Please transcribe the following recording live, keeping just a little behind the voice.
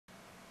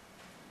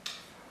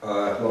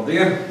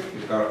Labdien,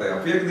 ir kārtējā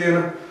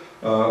piekdiena,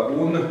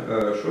 un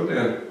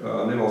šodien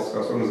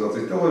Nevalstiskās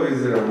organizācijas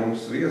televīzijā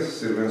mums viesis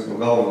ir viens no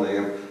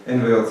galvenajiem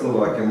NVO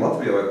cilvēkiem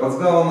Latvijā, vai pats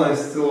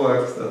galvenais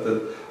cilvēks, tātad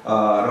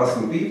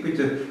Rasma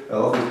Pīpiķe,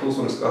 Latvijas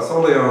Pilsoniskās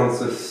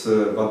alianses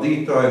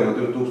vadītāja no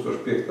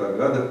 2005.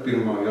 Gada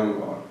 1.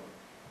 janvāra.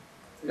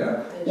 Ja?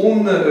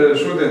 Un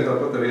šodien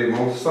tāpat arī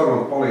mums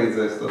saruna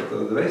palīdzēs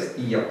vest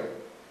ja.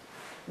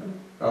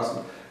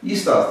 Rasma,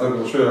 izstāst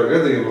varbūt šajā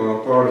gadījumā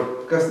par,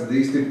 kas tad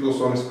īsti ir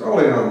Pilsoniskā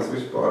alianses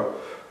vispār,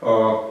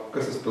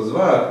 kas tas pa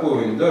zvēru, ko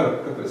viņi dara,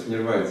 kāpēc viņi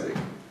ir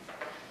vajadzīgi.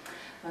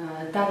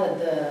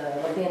 Tātad,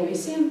 labdien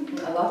visiem!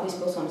 Latvijas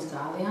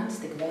Pilsoniskā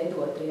alianses tika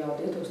veidota jau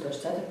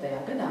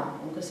 2004. gadā,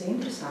 un kas ir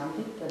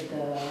interesanti, tad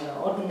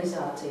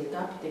organizācija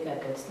tapa tikai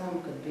pēc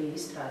tam, kad bija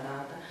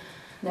izstrādāta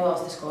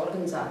Nevalstisko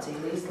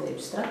organizāciju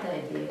līdzdalības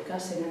stratēģija,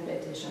 kas ir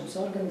nepieciešams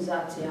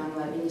organizācijām,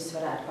 lai viņas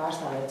varētu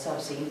pārstāvēt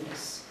savas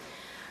intereses.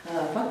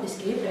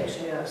 Faktiski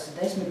iepriekšējos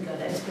 10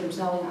 gadēs,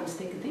 pirms alianses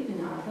tika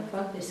dibināta,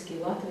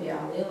 faktiski Latvijā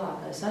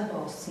lielākais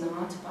atbalsts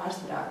nāca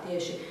pārsvarā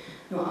tieši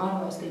no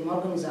ārvalstīm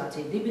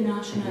organizāciju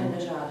dibināšanai,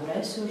 dažādu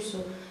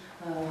resursu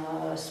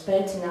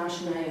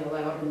spēcināšanai,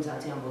 lai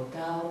organizācijām būtu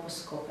telpas,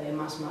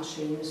 kopējumās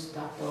mašīnas,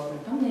 datori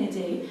un tam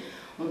līdzīgi.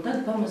 Un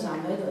tad pamazām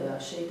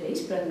veidojās šī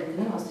izpratne, ka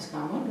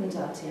nevalstiskām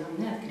organizācijām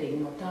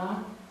neatkarīgi no tā,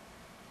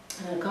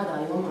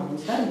 kādā jomā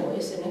viņas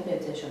darbojas, ir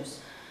nepieciešams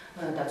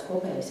tāds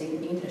kopējais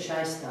interešu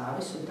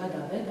aizstāvis, un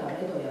tādā veidā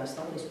veidojās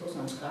Latvijas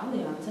Pilsoniskā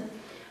alianse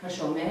ar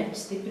šo mērķi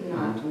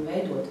stiprināt un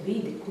veidot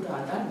vidi, kurā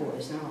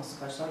darbojas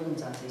nevalstiskās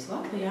organizācijas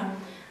Latvijā,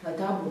 lai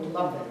tā būtu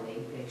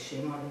labvēlīga priekš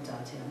šīm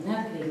organizācijām.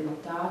 Neatkarīgi no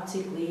tā,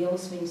 cik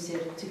lielas viņas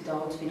ir, cik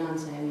daudz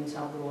finansējumu viņas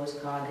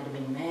apgroza, kādi ir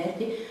viņu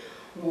mērķi.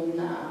 Un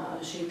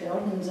šī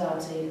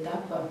organizācija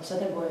tapa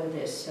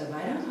sadarbojoties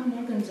vairākām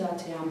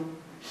organizācijām.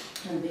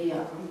 Bija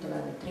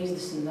aptuveni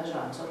 30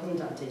 dažādas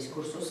organizācijas,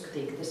 kuras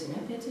uzskatīja, ka tas ir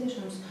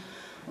nepieciešams,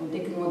 un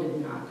tika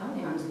nodibināta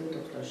alianse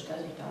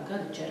 2004.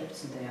 Gada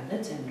 14.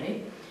 decembrī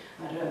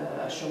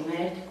ar šo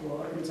mērķi, ko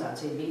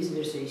organizācija bija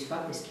izvirzījusi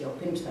faktiski jau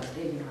pirms tās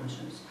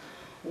dibināšanas.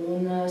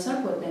 Un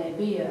sākotnēji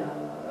bija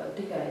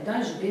tikai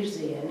daži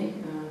virzieni,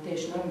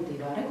 tieši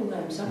normatīvā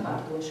regulējuma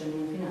sakārtošana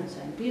un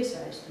finansējuma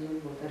piesaista, un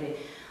varbūt arī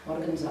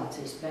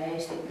organizācijas spēju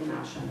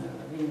stiprināšana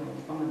viņu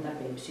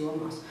pamatdarbības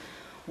jomās.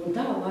 Un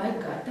tā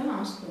laikā,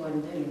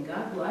 8-9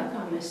 gadu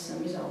laikā, mēs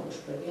esam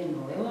izauguši par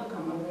vienu no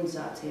lielākām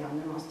organizācijām,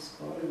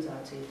 nevalstisko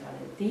organizāciju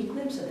tādiem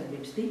tīkliem,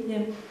 sadarbības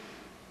tīkliem,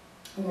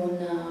 un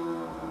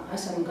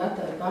esam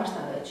gatavi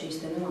pārstāvēt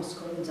šīs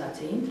nevalstisko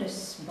organizāciju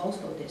intereses,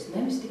 balstoties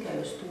nevis tikai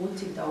uz to,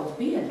 cik daudz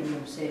biedri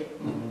mums ir,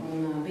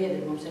 un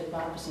biedri mums ir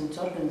pār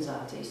 100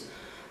 organizācijas,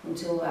 un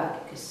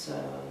cilvēki, kas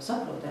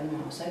saprot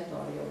NVO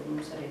sektoru, jo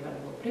mums arī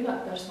var būt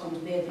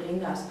privātpersonas biedri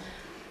rindās.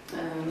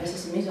 Mēs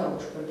esam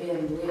izauguši par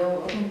vienu lielu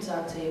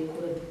organizāciju,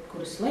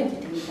 kuras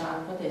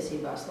leģitimitāte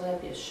patiesībā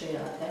slēpjas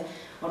šajā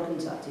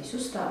organizācijas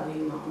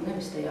uzstādījumā un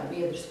nevis tajā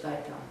biedru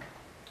skaitā.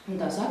 Un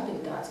tās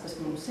aktivitātes, kas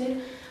mums ir,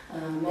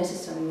 mēs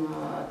esam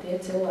tie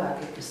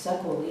cilvēki, kas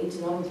seko līdz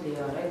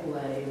normatīvā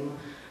regulējuma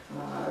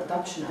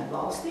tapšanai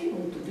valstī,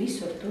 un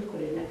visur tur, kur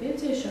ir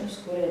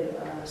nepieciešams, kur ir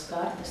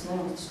skartas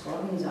nevalstisko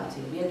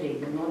organizāciju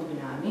biedrību un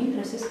nodibinājumu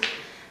intereses,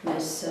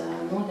 mēs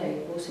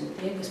noteikti būsim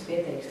tie, kas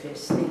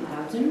pieteiksies sniegt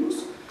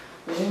atzinumus,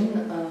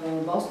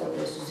 un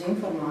balstoties uz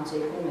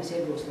informāciju, ko mēs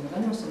iegūstam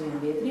gan no saviem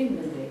biedriem,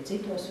 gan arī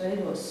citos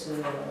veidos,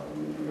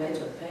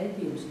 veicot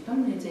pētījumus un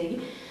tam līdzīgi,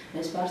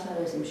 mēs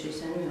pārstāvēsim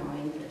šīs NVO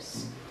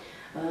intereses.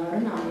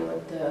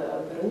 Runājot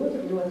par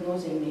otru ļoti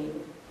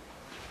nozīmīgu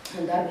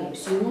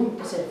darbības jomu,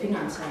 tas ir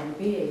finansējuma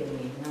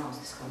pieejamība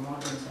nevalstiskām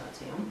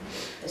organizācijām.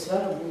 Es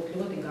varu būt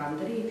ļoti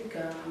gandarīta,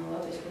 ka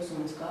Latvijas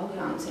Pilsoniskā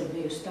alianse ir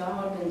bijusi tā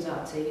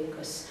organizācija,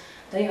 kas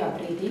tajā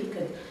brīdī,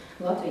 kad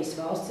Latvijas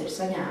valsts ir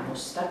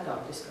saņēmusi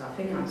starptautiskā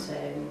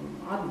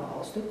finansējuma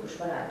atbalstu, kurš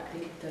varētu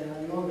tikt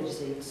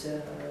novirzīts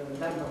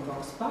darbam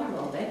valsts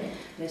pārvaldē,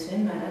 mēs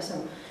vienmēr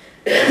esam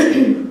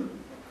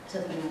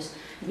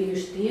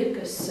bijuši tie,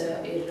 kas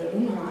ir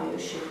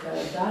runājuši, ka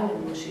daļa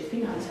no šī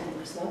finansējuma,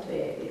 kas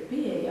Latvijai ir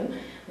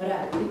pieejama,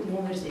 varētu tikt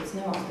novirzīts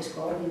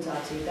nevalstisko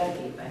organizāciju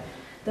darbībai.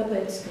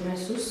 Tāpēc, ka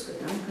mēs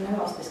uzskatām, ka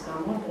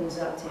nevalstiskām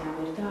organizācijām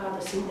ir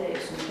tādas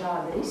idejas un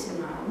tādi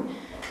risinājumi,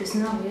 kas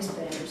nav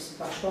iespējams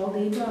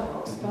pašvaldībā,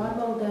 valsts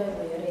pārvaldē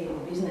vai arī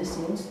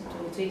biznesa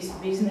institūcijas.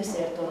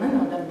 Biznesi ar to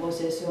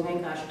nenodarbosies, jo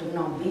vienkārši tur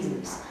nav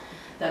biznesa.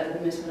 Tātad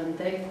mēs varam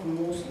teikt, ka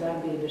mūsu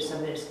darbība ir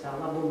sabiedriskā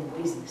labuma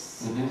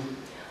bizness.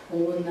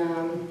 Un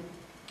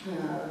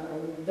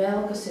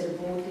vēl, kas ir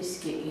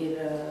būtiski, ir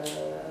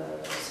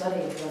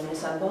svarīgi, lai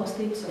mēs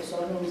atbalstītu savas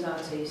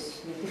organizācijas,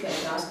 ne tikai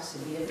tās, kas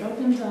ir biedru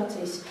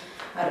organizācijas,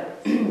 ar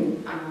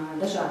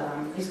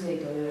dažādām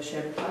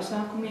izglītojošiem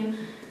pasākumiem,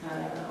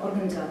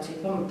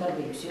 organizāciju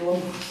pamatdarbības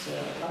jomās.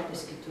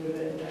 Faktiski tur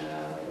ir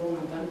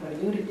runa gan par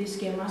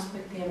juridiskiem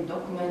aspektiem,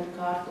 dokumentu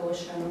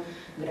kārtošanu,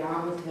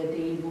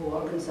 grāmatvedību,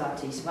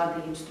 organizācijas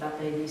vadību,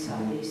 stratēģijas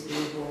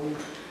attīstību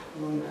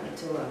un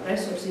cilvēku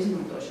resursu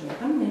izmantošanu un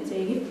tam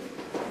līdzīgi.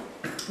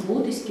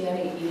 būtiski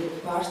arī ir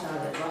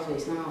pārstāvēt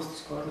Latvijas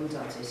Nevalstisko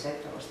organizāciju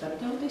sektoru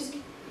starptautiski,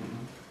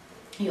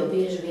 jo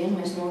bieži vien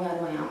mēs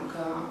novērojām,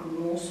 ka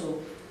mūsu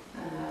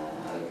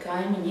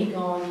kaimiņi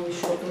Igauni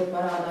šobrīd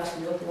parādās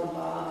ļoti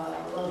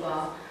labā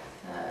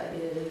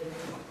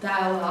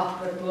tēlā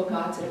par to,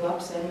 kāds ir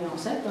labs NVO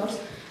sektors.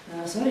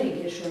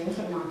 Svarīgi ir šo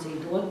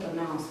informāciju dot par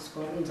Nevalstisko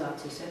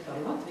organizāciju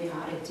sektoru Latvijā,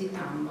 arī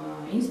citām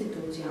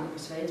institūcijām,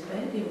 kas veic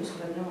pētījumus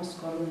par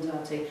Nevalstisko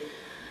organizāciju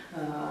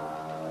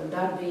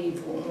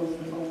darbību un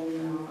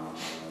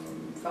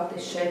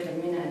faktiski šeit var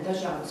minēt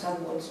dažādus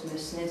avotus.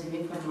 Mēs sniedzam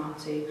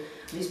informāciju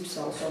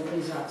Vispasaules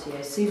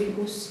organizācijai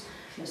Civikus,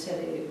 mēs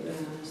arī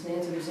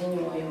sniedzam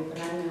ziņojumu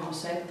par NVO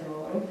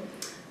sektoru,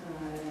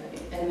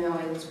 NVO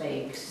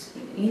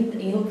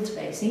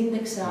ilgtspējas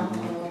indeksā,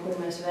 kur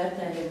mēs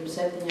vērtējam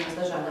 7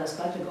 dažādās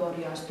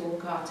kategorijās to,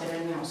 kāds ir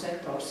NVO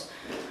sektors,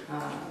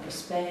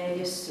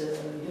 spējas,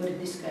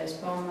 juridiskais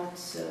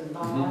pamats,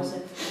 bāze,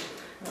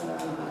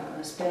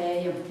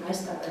 spēja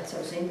aizstāvēt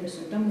savus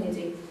interesus un tam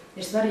līdzīgi.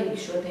 Ir svarīgi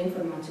šo te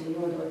informāciju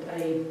nodot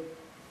arī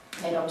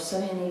Eiropas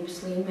Savienības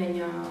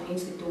līmeņa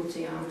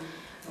institūcijām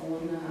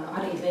un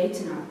arī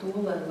veicināt to,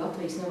 lai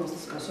Latvijas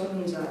Nevalstiskās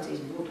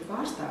organizācijas būtu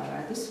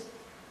pārstāvētas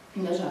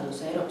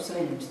dažādos Eiropas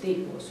Savienības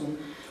tīklos. Un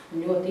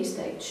ļoti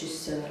izteikti šis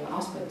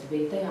aspekts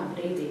bija tajā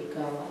brīdī,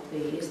 kad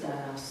Latvija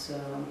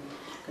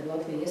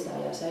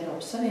iestājās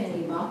Eiropas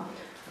Savienībā.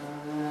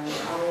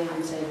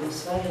 Aliansē bija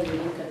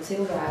svarīgi, ka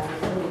cilvēki,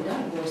 kuri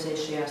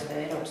darbosies šajās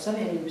Eiropas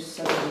Savienības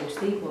sadarbības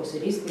tīklos,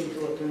 ir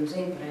izglītoti un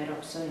zina par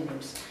Eiropas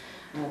Savienības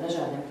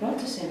dažādiem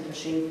procesiem, par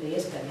šīm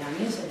iespējām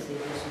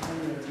iesaistīties un tam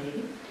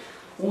līdzīgi.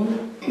 Un,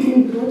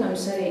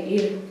 protams, arī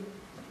ir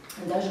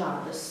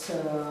dažādas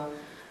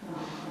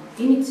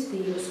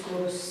iniciatīvas,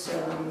 kuras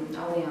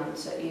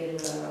alianse ir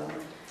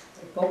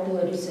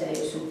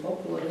popularizējusi un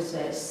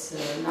popularizēs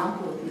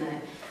nākotnē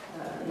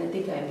ne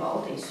tikai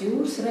Baltijas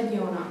jūras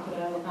reģionā, kur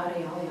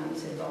arī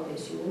alianse ir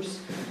Baltijas jūras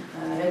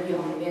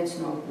reģiona viens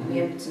no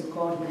 11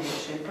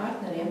 koordinējušiem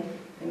partneriem,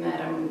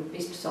 piemēram,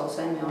 Vispasaules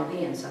NVO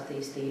dienas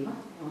attīstība.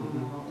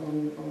 Un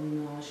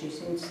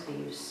šīs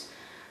iniciatīvas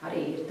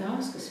arī ir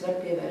tās, kas var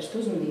pievērst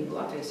uzmanību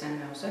Latvijas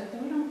NVO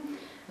sektoram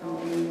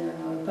un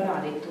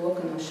parādīt to,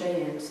 ka no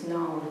šejienes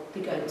nav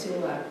tikai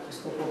cilvēki,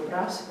 kas kaut ko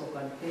prasa, kaut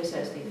kādu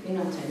piesaistīt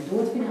finansējumu,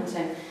 dot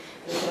finansējumu,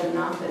 bet var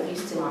nākt ar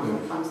izcilām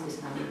un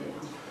fantastiskām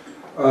idejām.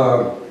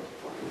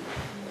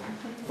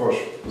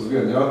 Forši, uz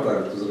vienu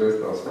jautājumu, uzreiz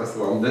tās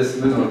veselām 10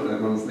 minūtēm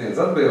man sniedz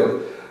atbildi.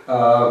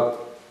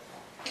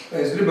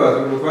 Es gribētu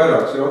varbūt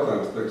vairākus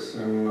jautājumus,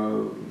 teiksim,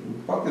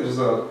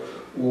 patirizēt.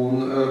 Un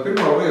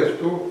pirmā lieta,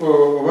 tu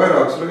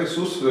vairākas reizes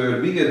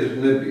uzsvēri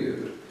biedri,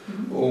 nebiedri.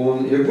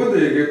 Un, ja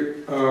godīgi,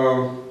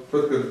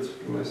 tad, kad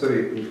mēs arī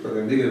pirms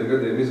kādiem 2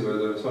 gadiem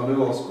izveidojam savu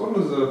Nevalstisko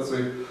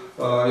organizāciju,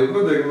 ja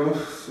godīgi,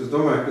 es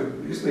domāju, ka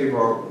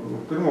īstenībā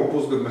pirmo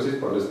pusgadu mēs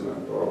vispār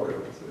nezinājām to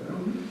aliansi.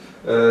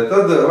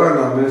 Tad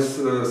lēnām mēs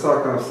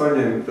sākām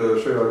saņemt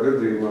šajā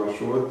gadījumā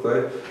šo te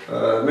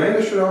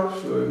mēnešu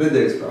rakstu,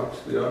 nedēļas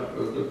rakstu, ja,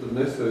 tad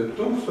nesēja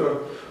tumsā.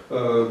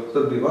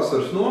 Tad bija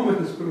vasaras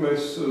nometnes, kur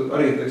mēs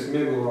arī, teiksim,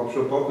 ieguvām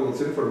šo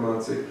papildus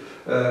informāciju.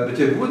 Bet,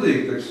 ja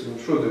godīgi, teiksim,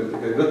 šodien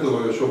tikai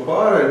gatavojot šo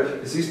pārēju,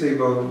 es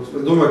īstenībā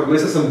domāju, ka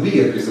mēs esam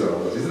biedri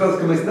izrādās. Izrādās,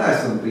 ka mēs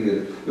neesam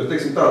biedri. Jo,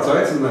 teiksim, tāds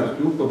aicinājums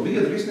kļūt par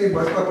biedri, īstenībā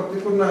es tāpat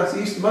nekur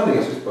neesmu īsti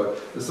manījis vispār.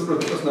 Es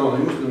saprotu, ka tas nav no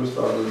jūs nemaz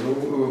tāda,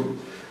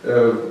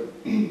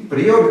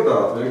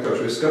 prioritāte.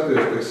 Vienkārši es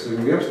skatījos,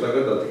 teiksim, 11.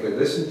 gadā tikai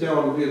 10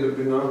 jauni biedri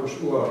bija nākuši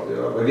klāt,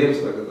 jā, vai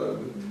 11. gadā.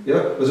 Ja?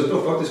 Līdz ar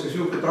to faktiski es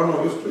jūtu, ka tā nav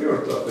jūsu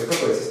prioritāte.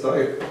 Kāpēc tas tā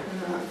ir?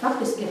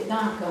 Faktiski ir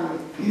tā, ka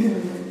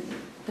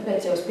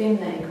tāpēc jau es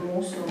pieminēju, ka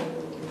mūsu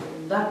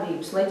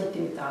darbības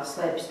leģitimitāte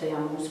slēpjas tajā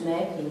mūsu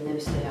mērķī,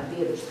 nevis tajā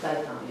biedru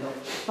skaitā, jo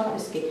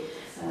faktiski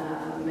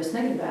mēs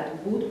negribētu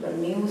būt par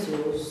milzi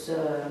uz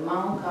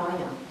mālu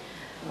kājām.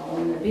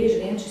 Un bieži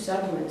vien šis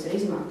arguments ir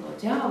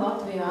izmantots. Jā,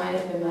 Latvijā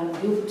ir, piemēram,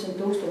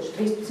 12,000,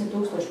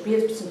 13,000,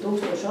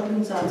 15,000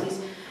 organizācijas.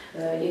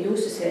 Ja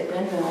jūs esat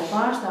NVO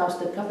pārstāvs,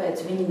 tad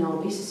kāpēc viņi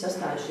nav visi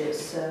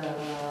sastājušies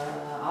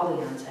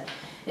aliansē?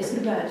 Es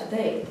gribētu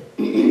teikt,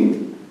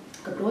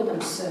 ka,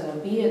 protams,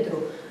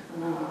 biedru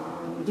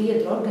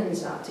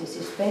organizācijas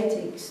ir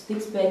spēcīgas, tik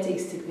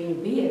spēcīgas, cik viņu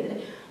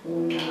biedri.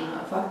 Un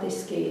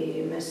faktiski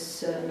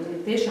mēs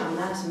tiešām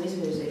neesam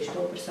izvirzījuši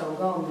to par savu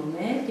galveno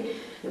mērķi,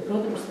 jo,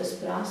 protams, tas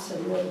prasa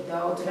ļoti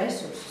daudz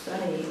resursus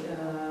arī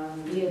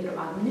biedru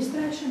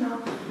administrēšanā,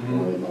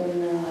 un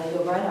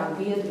jo vairāk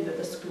biedru, jo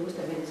tas kļūst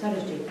ar vien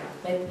sarežģītāk.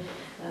 Bet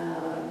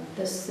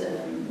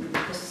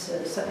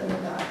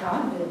tā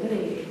atbild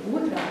arī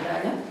otrā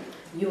daļa,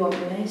 jo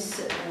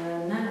mēs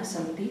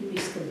neesam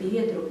tipiska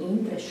biedru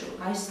interešu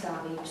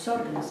aizstāvības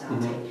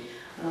organizācija.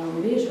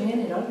 Bieži vien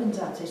ir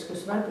organizācijas,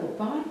 kuras varbūt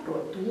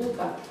pārprot to,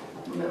 ka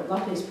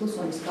Latvijas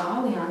Pilsoniskā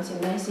alianse,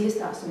 ja mēs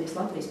iestāsimies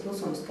Latvijas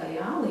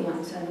Pilsoniskajā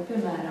aliansē,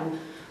 piemēram,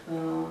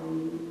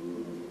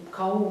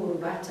 Kauru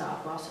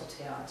vecāku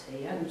asociācija,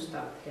 ja,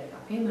 tikai tā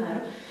piemēra,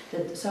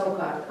 tad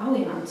savukārt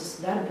alianses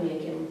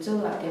darbiniekiem un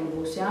cilvēkiem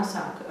būs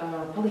jāsāk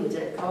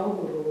palīdzēt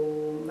Kauru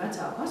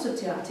vecāku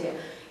asociācijā,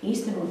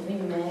 īstenot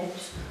viņu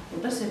mērķus.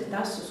 Un tas ir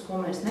tas, uz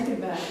ko mēs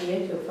negribētu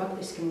iet, jo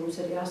faktiski mums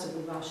ir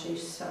jāsaglabā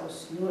šīs savus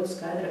ļoti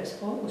skaidrais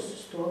fokus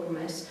uz to, ka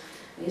mēs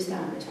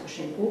iestājāmies par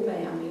šīm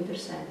kopējām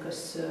interesēm, kas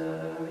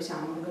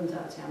visām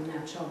organizācijām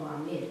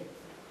neapšaubām ir.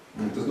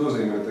 Tas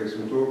nozīmē,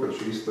 teiksim, to, ka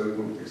šīs,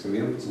 teiksim,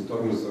 11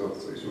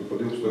 organizācijas un pa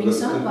 12.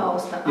 Viņas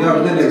atbalsta. Jā,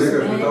 bet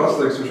vienkārši tās,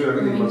 teiksim, šajā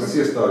gadījumā, kas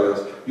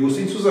iestājās. Jūs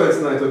viņus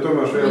uzaicinājāt, vai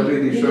tomēr šajā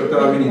brīdī tā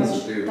ir viņa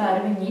iniciatīva? Tā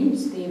ir viņa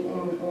iniciatīva,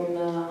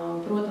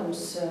 un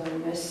protams,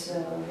 mēs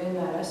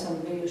vienmēr esam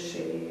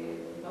bijuši,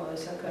 kā lai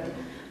saka,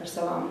 ar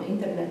savām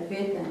internetu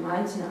vietnēm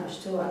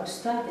aicinājuši cilvēkus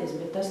stāties,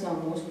 bet tas nav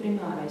mūsu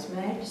primārais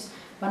mērķis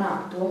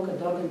panākt to, kad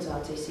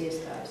organizācijas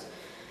iestājas.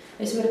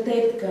 Es varu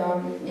teikt, ka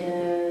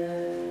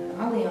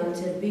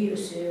alianse ir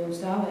bijusi un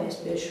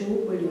stāvējusi pie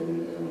šūpuļu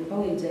un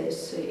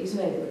palīdzējusi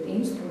izveidot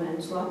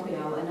instrumentus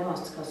Latvijā, lai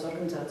nevalstiskās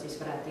organizācijas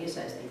varētu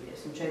iesaistīties.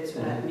 Un šeit es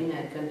varētu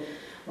minēt gan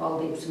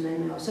valdības un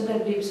NVO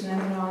sadarbības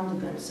memorandu,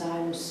 gan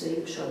Sarunas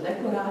īpašo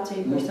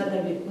deklarāciju par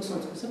sadarbību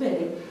pilsonisko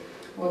sabiedrību.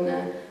 Un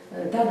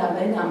tādā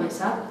veidā mēs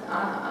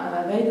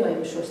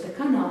veidojam šos te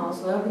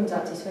kanālus, lai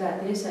organizācijas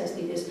varētu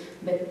iesaistīties,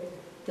 bet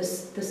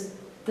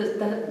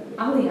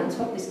alianse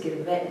faktiski ir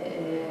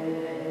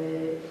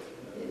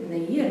ne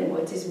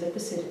ierocis, bet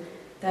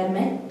tā ir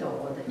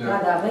metode,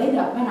 kādā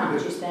veidā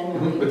panākt šis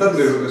NVO. Bet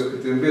atgriežoties pie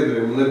tiem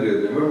biedriem un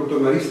nebiedriem, varbūt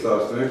tomēr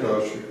izstāst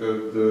vienkārši,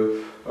 kad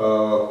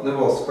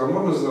nevalstiskām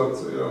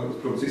organizācijām,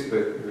 protams,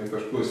 izpēt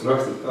vienkārši, ko es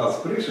rakstu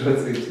kāds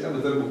priekšredzības,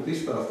 bet varbūt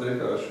izstāst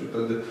vienkārši,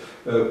 tad,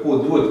 ko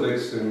dod,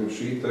 teiksim,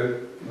 šī te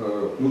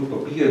kļūt pa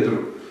biedru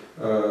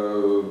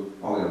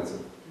alianse.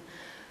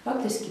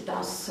 Faktiski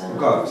tās...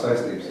 Kāda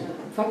saistības?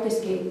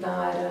 Faktiski tā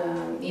ir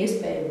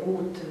iespēja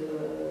būt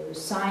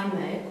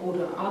saimē,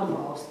 kura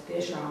atbalsta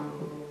tiešām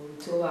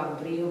cilvēku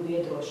brīvu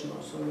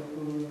biedrošanos un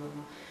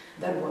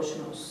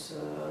darbošanos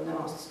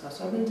nevalstiskās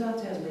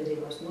organizācijās,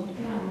 biedrībās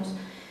notikinājumos.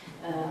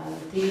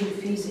 Tīri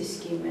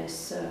fiziski mēs,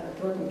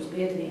 protams,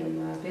 biedriem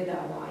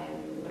piedāvājam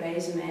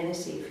reizi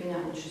mēnesī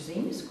finanšu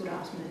ziņas,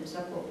 kurās mēs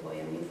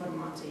apkopojam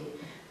informāciju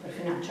par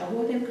finanšu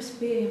avotiem, kas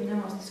pieejami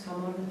nevalstiskām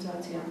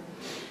organizācijām.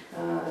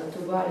 Tu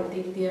vari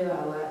tikt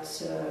ievēlēts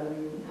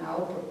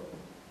elpa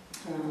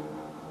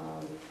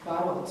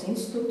pārvaldes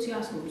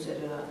institūcijās,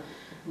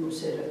 mums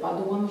ir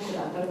padome,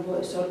 kurā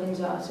darbojas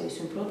organizācijas,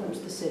 un,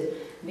 protams, tas ir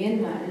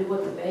vienmēr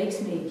ļoti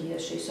veiksmīgi, ja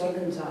šīs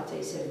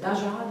organizācijas ir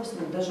dažādas,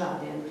 no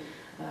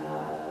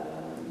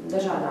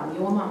dažādām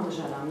jomām,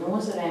 dažādām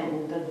nozarēm,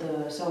 un tad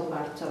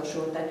savukārt caur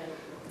šo te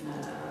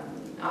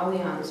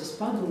alianses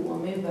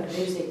padomi var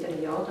virzīt arī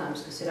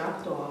jautājumus, kas ir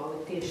aktuāli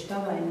tieši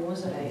tavai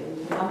nozarei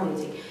un tam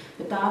līdzīgi.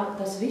 Bet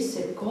tas viss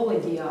ir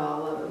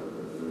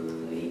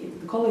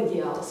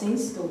koleģiālas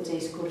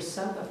institūcijas, kuras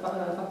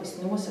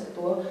faktiski nosaka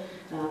to,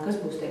 kas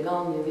būs tie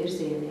galvenie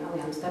virzieni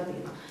alianses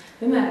darbībā.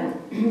 Piemēram,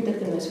 tad,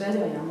 kad mēs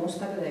veidojām mūsu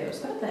tagadējo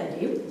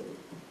stratēģiju,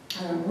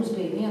 mums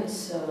bija viens,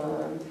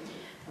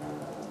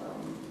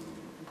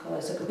 kā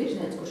lai saka,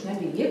 virziens, kurš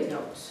nebija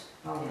iekļauts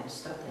alianses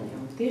stratēģijā.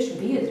 Tieši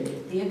biedri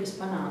bija tie, kas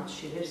panāca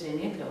šī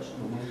virziena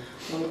iekļaušanu.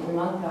 Un,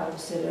 manuprāt,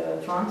 tas ir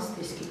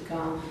fantastiski,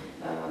 ka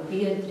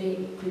biedri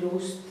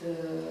kļūst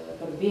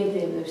par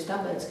biedriem nevis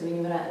tāpēc, ka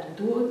viņi varētu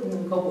dot,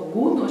 kaut ko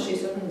gūt no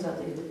šīs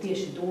organizācijas, bet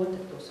tieši dot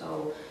to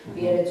savu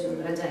pieredzi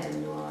un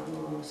redzējumu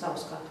no savu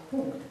skatu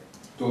punktu.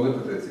 To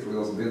nepateic, cik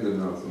liels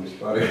biedrināts un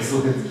vispārējais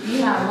lietas.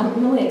 Jā,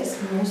 man liekas,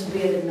 ka mūsu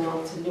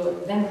biedrināts ir ļoti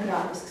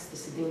demokrātisks,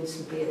 tas ir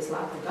 25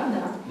 lapu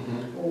gadā,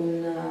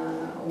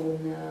 un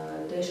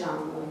tiešām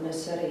mēs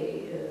arī,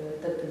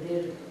 tad, kad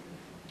ir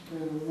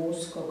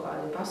mūsu kaut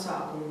kādi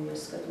pasākumi,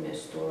 mēs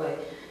skatāmies uz to, lai,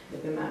 ja,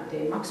 piemēram, tie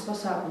maksas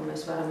pasākumi,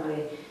 mēs varam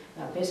arī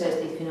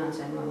piesaistīt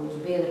finansējumu, lai mūsu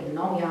biedriem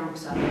nav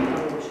jāmaksā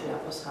šajā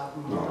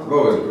pasākumā.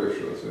 Vēl ir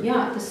priekšrots. Jā,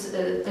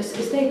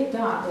 es teiktu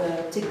tā,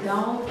 cik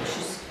daudz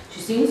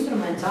šis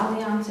instruments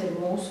alianse ir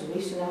mūsu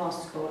visu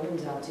nevalstisko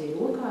organizāciju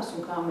rokās,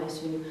 un kā mēs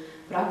viņu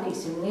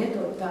pratīsim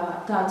lietot,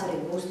 tāds arī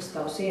būs tas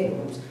tavs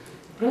iegūms.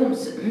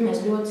 Protams,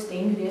 mēs ļoti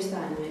stingri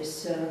iestājamies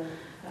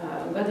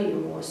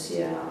gadījumos,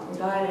 un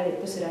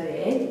tas ir arī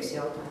ētikas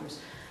jautājums.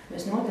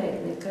 Mēs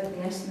noteikti nekad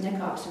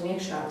nekāpsim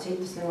iekšā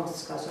citas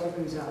nevalstiskās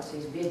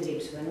organizācijas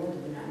biedrības vai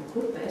nodibinājumu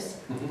kurpēs,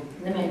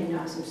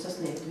 nemēģināsim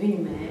sasniegt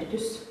viņu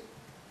mērķus,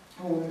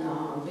 un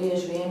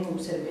bieži vien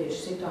mums ir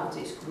bijušas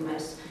situācijas, kur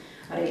mēs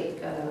arī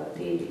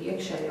tīri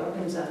iekšēji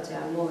organizācijā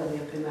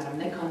nolēmjam, piemēram,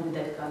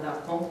 nekandidēt kādā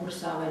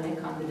konkursā vai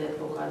nekandidēt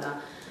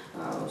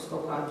uz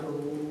kaut kādu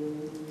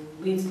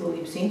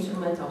līdzdalības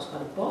instrumentā, uz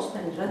kādu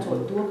posteni,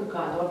 redzot to, ka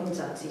kāda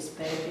organizācija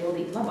spēja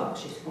pildīt labāk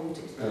šīs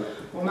funkcijas.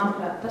 Un,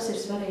 manuprāt, tas ir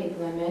svarīgi,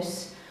 lai mēs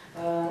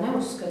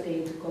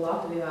neuzskatītu, ka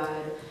Latvijā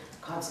ir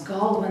kāds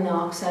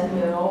galvenāks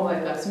NVO vai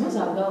kāds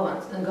mazāk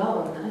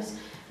galvenais.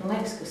 Man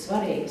liekas, ka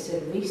svarīgas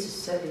ir visas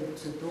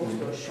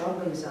 17,000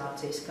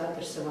 organizācijas,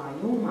 katra savā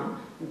jomā,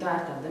 un tā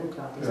ir tā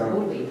demokrātijas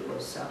burvība, ko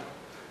es saku.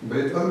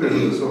 Bet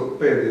atgriežoties vēl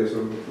pēdējos,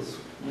 varbūt tas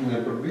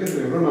par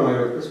biedriem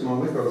runājot, kas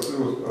man likās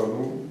ļoti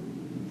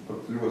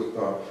ļoti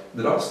tā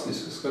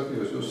drastiski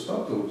skatījos jūsu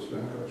statūtus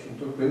vienkārši. Un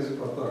tur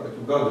principā tā, ka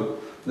tu gadu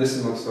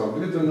nesamaksā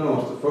biedru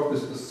naudas, tad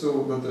faktiski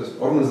tas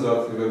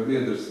organizācija vai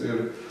biedrs ir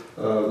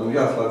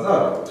jāatslēdz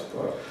ārā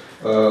vispār.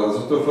 Līdz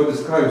ar to,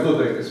 faktiski, kā jums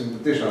noteikti,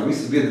 tiešām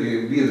visi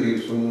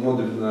biedrības un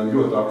nodibinājumi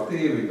ļoti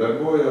aktīvi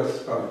darbojās,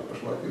 kā jums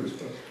pašlaik ir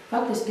vispār?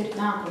 Faktiski ir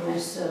tā, ka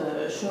mēs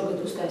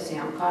šogad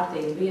uztaisījām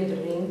kārtīgu biedru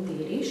rindu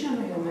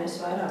tīrīšanu, jo mēs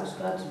vairākus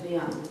gadus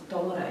bijām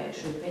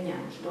tolerējuši un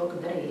pieņēmuši to, ka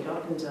arī ir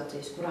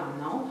organizācijas, kurām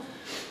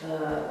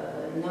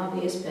nav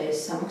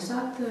iespējas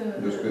samaksāt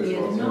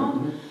biedru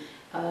naudu.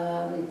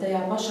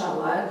 Tajā pašā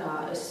laikā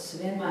es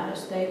vienmēr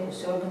esmu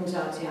teikusi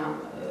organizācijām,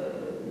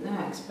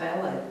 nevajag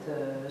spēlēt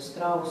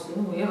strausu,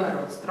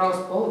 ievērot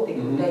strausu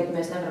politiku, teikt,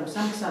 mēs nevaram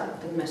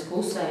samaksāt, tad mēs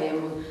klusējam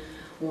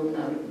un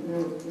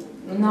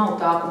nav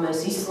tā, ka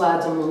mēs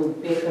izslēdzam un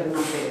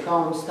piekarinām pie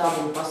kauna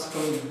stabu un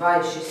pasakam, vai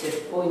šis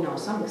ir puiņi nav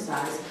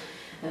samaksājis.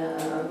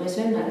 Mēs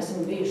vienmēr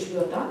esam bijuši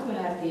ļoti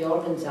atvērti, ja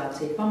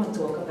organizācija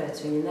pamato,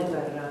 kāpēc viņi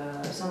nevar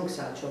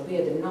samaksāt šo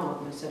biedru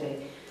naudu. Mēs arī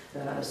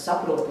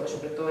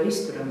saprotoši pret to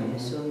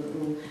izturamies,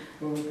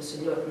 un tas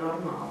ir ļoti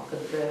normāli,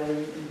 kad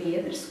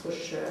biedrs,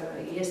 kurš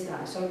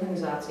iestājas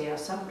organizācijā,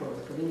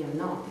 saprot, ka viņam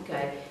nav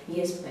tikai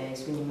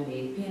iespējas, viņam arī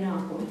ir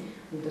pienākumi,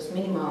 un tas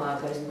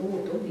minimālākais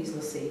būtu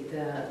izlasīt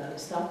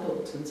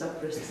statūtus un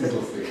saprast.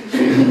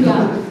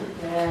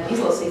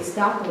 Izlasīt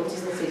statūtus,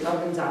 izlasīt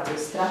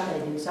organizācijas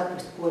stratēģiju un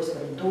saprast, ko es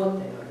varu dot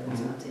tajā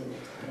organizācijā.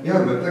 Jā,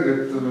 bet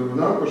tagad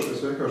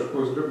nākošais vienkārši,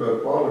 ko es gribētu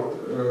pārlikt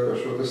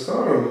šo te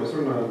sarunu, mēs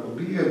runājam par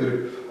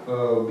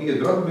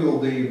biedru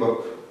atbildība,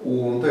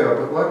 un tajā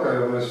pat laikā,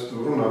 ja mēs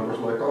runājam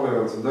pašlaik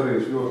alianses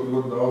darījusi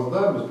ļoti daudz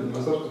darbus, bet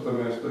mēs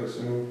apskatāmies,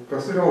 teiksim,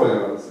 kas ir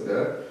alianses,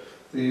 ja?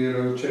 Tie ir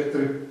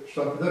 4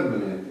 štata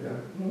darbinieki, ja?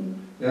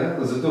 Ja?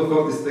 Līdz ar to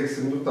faktiski,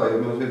 teiksim, ja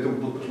mēs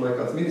būtu pašlaik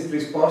kāds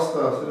ministrijas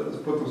pārstāvs, ja?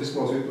 Tas, protams,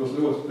 izklausītos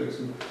ļoti,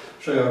 teiksim,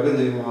 šajā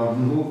gadījumā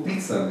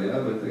ticami, ja?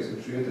 Bet, teiksim,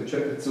 šie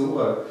 4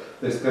 cilvēki,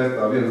 tā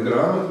skaitā viens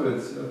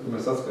grāmatvedis, ja? Tur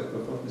mēs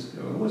atskaitam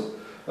faktiski jau nost,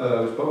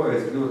 jūs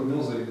paveicat ļoti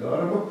milzīgu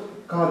darbu,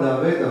 kādā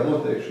veidā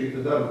notiek šī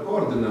darba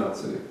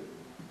koordinācija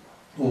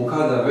un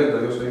kādā veidā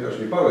jūs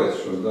vienkārši paveicat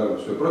šos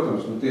darbus, jo,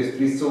 protams, tiesa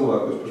 3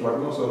 cilvēki, jūs pašlaik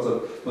nosaucat,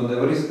 to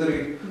nevar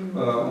izdarīt,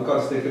 un kā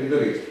tas tiek arī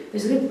darīts?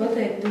 Es gribu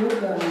pateikt to,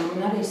 ka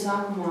man arī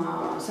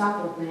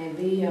sākotnēji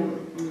bija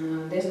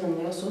diezgan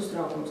liels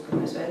uztraukums, kad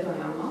mēs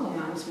veidojām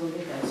alianses. Man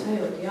bija tāds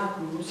sajūta, ka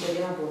mums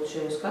ir jābūt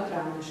šajos katrā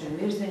no šiem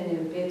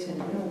virzieniem,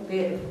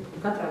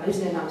 katrā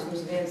virzienā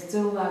vismaz viens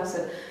cilvēks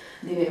ar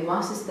 2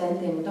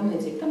 asistentiem un tam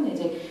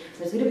līdzīgi.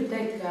 Es gribu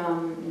teikt, ka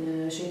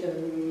šī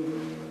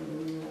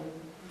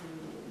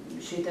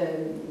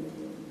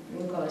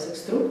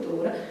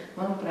struktūra,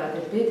 manuprāt,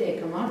 ir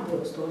pietiekami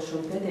atbilstoša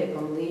un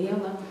pietiekami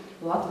liela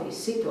Latvijas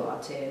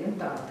situācijai,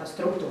 tā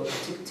struktūra,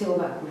 cik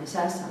cilvēku mēs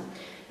esam.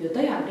 Jo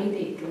tajā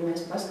brīdī, kad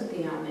mēs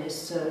paskatījāmies,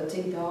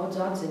 cik daudz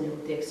atziņu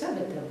tiek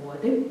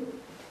sagatavoti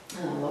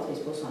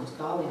Latvijas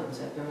Pilsoniskā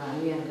aliansē,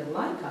 piemēram, 1 gada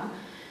laikā,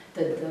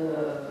 tad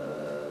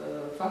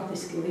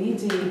faktiski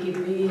līdzīgi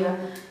bija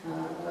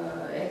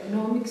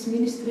ekonomikas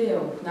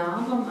ministrijai un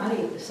knābam,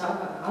 arī tas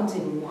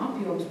atziņumu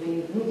apjoms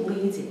bija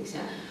līdzīgs.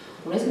 Ja?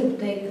 Un es gribu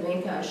teikt, ka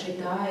vienkārši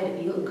tā ir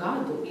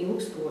gadu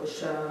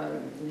ilgstoša,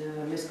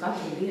 mēs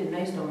katru dienu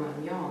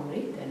neizdomājam jaunu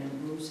riteni.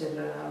 Mums ir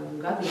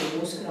gadiem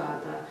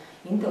uzkrāta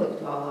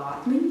intelektuālā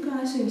atmiņa,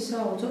 kā es viņu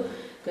saucu,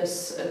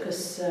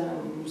 kas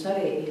mums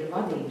arī ir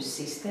vadības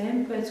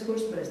sistēma, pēc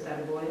kuras mēs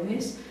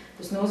darbojamies.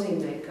 Tas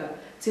nozīmē, ka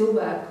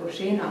cilvēki, kurš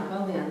ienāk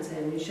aliansē,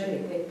 viņš arī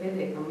tiek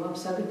pietiekami labi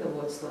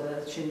sagatavots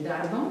šim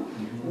darbam,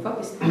 un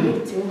faktiski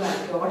ir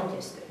cilvēki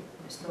orķestri.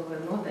 Es to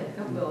varu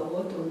noteikti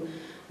apgalvot,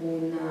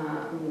 un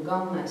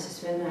galvenais es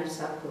vienmēr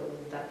saku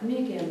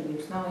darbiniekiem,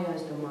 jums nav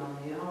jāizdomā no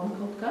jauna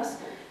kaut kas,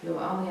 jo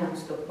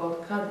alianses to kaut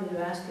kādu ir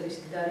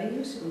vēsturiski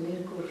darījusi, un ir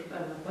kur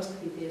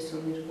paskatīties,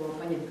 un ir ko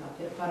paņemt kā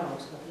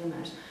paraugs, kā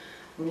piemērs.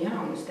 Un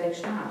es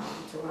teikšu tā,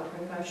 cilvēki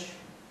vienkārši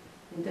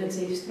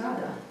intensīvi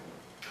strādā.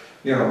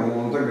 Jā,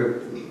 un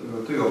tagad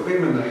tu jau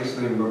pieminēji,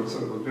 īstenībā,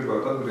 varbūt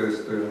gribētu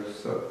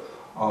atgriezties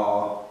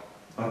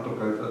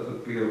atpakaļ tātad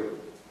pie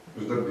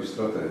darbības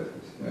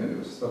stratēģijas. Ja,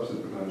 jūs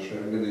apstiprinājāt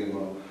šajā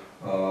gadījumā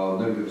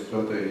darbības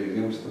stratēģiju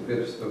 11.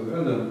 15.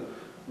 gadam,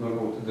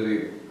 varbūt tad arī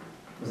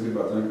es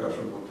gribētu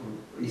vienkārši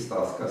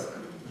izstāst, kas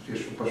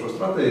tieši par šo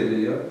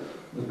stratēģiju, ja,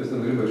 bet pēc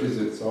tam gribēšu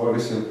iziet cauri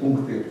visiem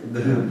punktiem,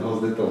 tad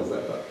daudz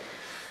detalizētāk.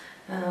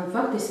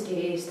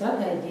 Faktiski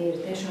stratēģija ir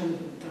tiešām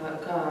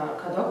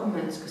kā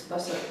dokuments, kas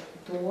pasaka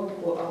to,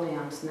 ko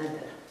alianses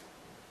nedara.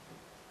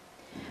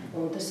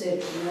 Un tas ir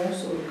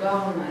mūsu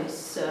galvenais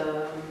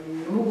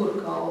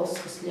mugurkauls,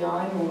 kas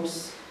ļauj mums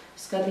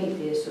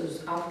skatīties uz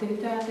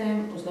aktivitātēm,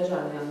 uz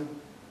dažādiem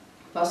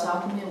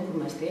pasākumiem, kur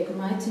mēs tiekam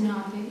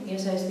aicināti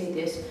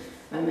iesaistīties,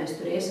 vai mēs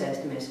tur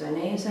iesaistamies vai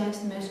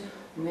neiesaistamies,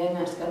 un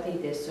vienmēr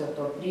skatīties ar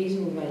to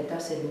prizmu, vai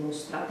tas ir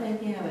mūsu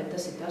stratēģijā, vai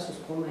tas ir tas, uz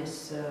ko mēs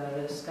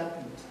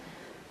skatāmies.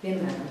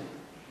 Piemēram,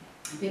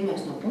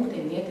 pirmais no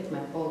punktiem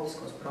ietekmē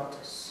politiskos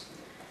procesus.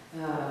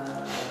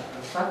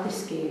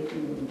 Faktiski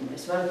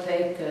es varu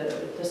teikt, ka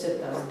tas ir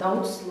tāds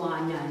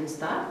daudzslāņains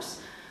darbs,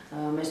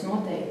 Mēs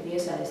noteikti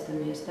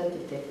iesaistamies, tad,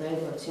 kad tiek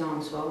veidotas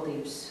jaunas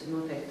valdības,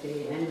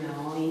 noteikti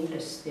NVO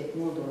intereses tiek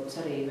nodotas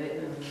arī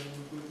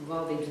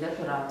valdības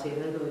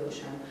deklarāciju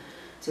veidojošiem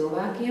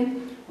cilvēkiem.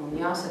 Un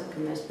jāsaka,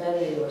 ka mēs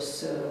pēdējos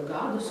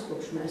gadus,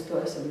 kopš mēs to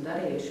esam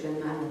darījuši,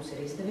 vienmēr mums ir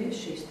izdevies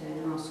šīs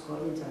Nevalstisko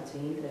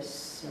organizāciju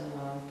intereses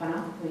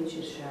panākt, ka viņš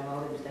ir šajā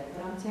valdības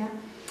deklarācijā.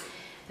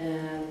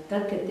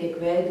 Tad, kad tiek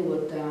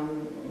veidota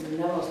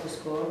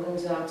Nevalstisko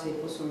organizāciju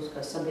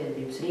pilsoniskās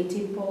sabiedrības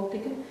rīcība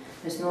politika,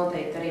 mēs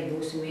noteikti arī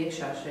būsim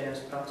iekšā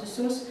šajos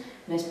procesos.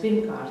 Mēs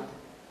pirmkārt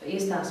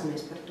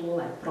iestāsimies par to,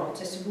 lai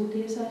procesi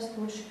būtu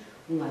iesaistoši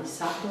un lai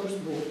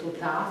saturs būtu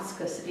tāds,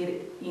 kas ir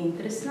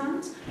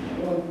interesants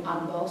un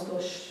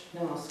atbalstošs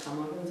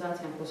nevalstiskām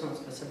organizācijām,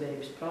 pilsoniskās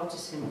sabiedrības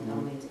procesiem un tam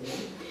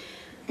līdzīgi.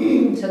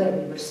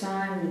 Sadarbība ar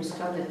Saimnu,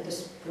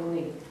 tas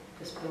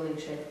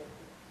pilnīgi šeit.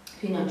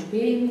 Finanšu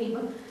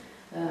pieejamība,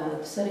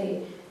 tas arī,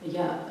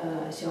 ja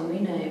es jau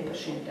minēju par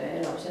šiem te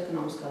Eiropas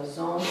ekonomiskās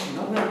zonas un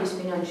Latvijas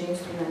finanšu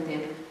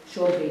instrumentiem,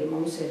 šobrīd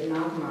mums ir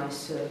nākamais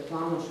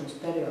plānošanas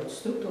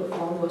periods struktūra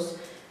fondos.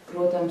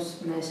 Protams,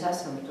 mēs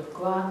esam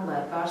turklāt,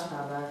 lai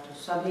pārstāvētu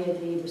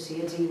sabiedrības,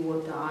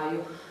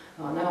 iedzīvotāju,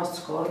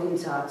 nevalstisko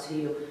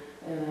organizāciju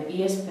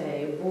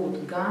iespēju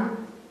būt gan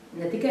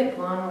ne tikai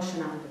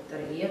plānošanā, bet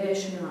arī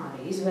ieviešanā,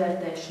 arī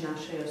izvērtēšanā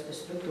šajos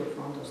struktūra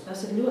fondos.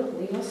 Tas ir ļoti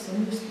liels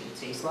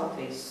investīcijas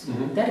Latvijas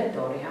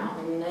teritorijā,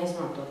 un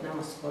neizmantot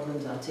nevalstisko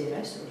organizāciju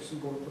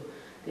resursu būtu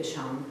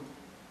tiešām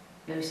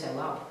visai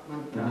labi,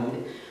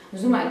 manuprāt.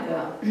 Es domāju, ka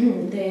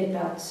te ir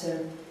tāds,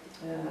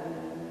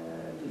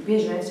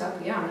 bieži vien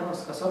saka, jā,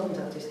 nevalstiskās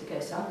organizācijas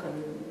tikai saka,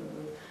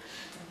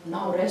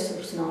 nav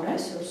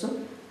resursu.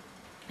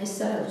 Es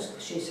ceru, ka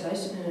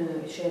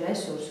šie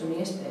resursi un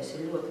iespējas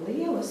ir ļoti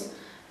lielas.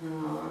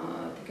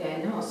 Tikai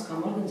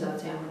nevalstiskām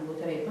organizācijām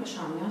varbūt arī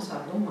pašām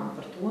jāsāk domāt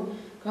par to,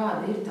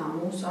 kāda ir tā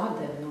mūsu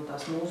atdeve no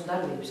tās mūsu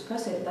darbības,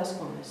 kas ir tas,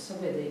 ko mēs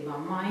sabiedrībā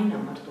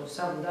mainām ar to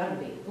savu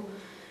darbību.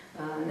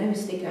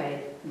 Nevis tikai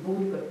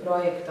būt par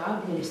projektu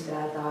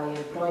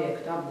administrētājiem,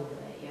 projektu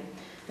apguvējiem.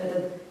 Tad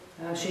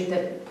šī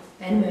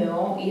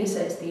NVO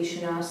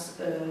iesaistīšanās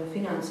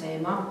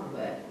finansējuma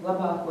apguvē,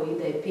 labāko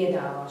ideju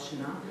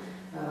piedāvāšanā,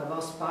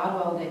 valsts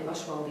pārvaldē,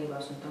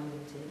 pašvaldībās un tam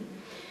līdzīgi.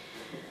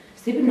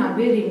 Stiprināt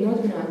biedrību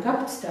nodibinājumu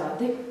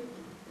kapacitāti,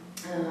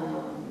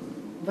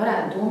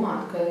 varētu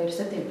domāt, ka ir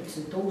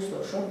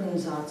 17,000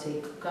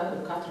 organizāciju,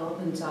 katra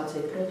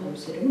organizācija,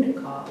 protams, ir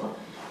unikāla,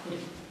 ir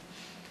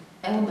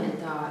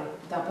elementāri,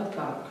 tāpat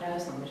kā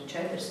krēslam ir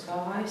 4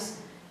 kājas,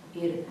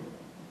 ir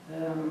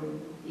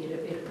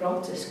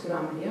procesi,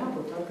 kurām ir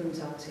jābūt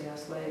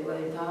organizācijās, lai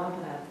tā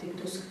varētu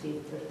tikt uzskatīt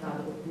par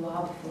tādu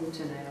labi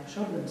funkcionējošu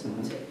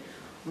organizāciju.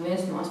 Un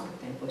viens no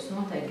aspektiem, ko es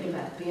noteikti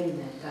gribētu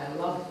pieminēt, tā ir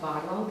laba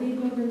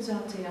pārvaldība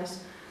organizācijās,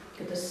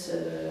 ka tas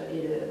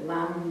ir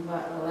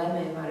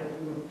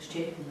lēmēju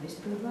šķietuma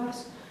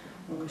izpildvārs,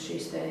 un ka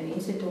šīs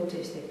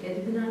institūcijas tiek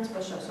iedibinātas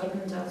pašās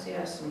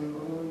organizācijās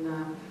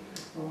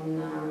un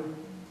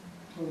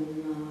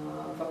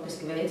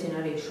faktiski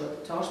veicina arī šo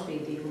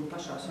caurspīdīgumu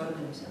pašās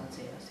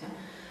organizācijās. Ja?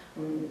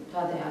 Un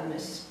tādējādi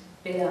mēs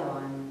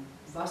piedāvājam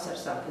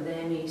vasaras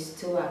akadēmijas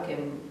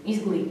cilvēkiem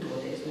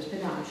izglītoties, mēs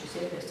piedāvājam šīs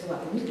iespējas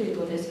cilvēkiem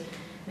izglītoties,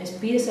 mēs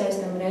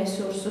piesaistam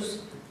resursus,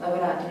 lai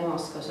varētu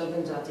nevalstiskās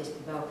organizācijas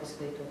vēl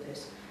izglītoties.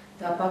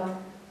 Tāpat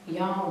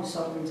jaunas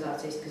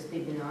organizācijas, kas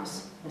dibinās,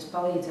 mēs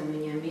palīdzam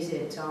viņiem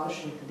iziet cauri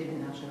šim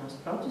dibināšanās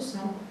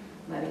procesam,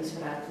 lai viņas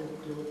varētu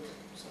kļūt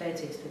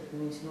spēcīgas, kad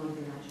viņas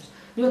nodibinājušas.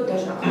 Ļoti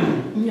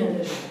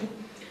dažādi.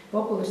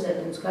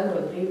 Popularizēt un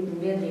skaidrot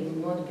biedrību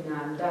un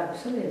nodibinājumu darbu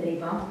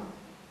sabiedrībā.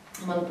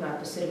 Manuprāt,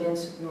 tas ir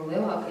viens no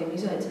lielākajiem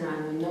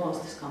izaicinājumiem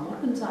nevalstiskām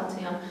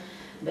organizācijām,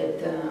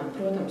 bet,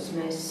 protams,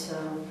 mēs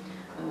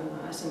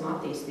esam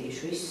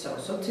attīstījuši visu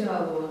savu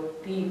sociālo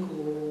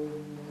tīklu,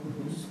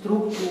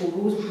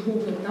 struktūru,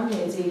 uzbūvi un tam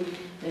līdzīgi.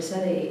 Mēs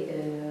arī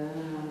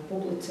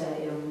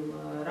publicējam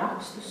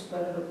rakstus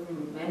par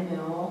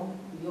NVO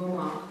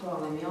jomā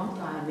aktuāliem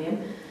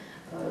jautājumiem,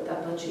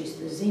 tāpat šīs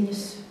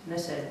ziņas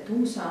nesēd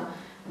tumsā.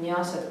 Un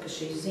jāsaka, ka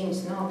šīs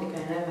ziņas nav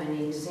tikai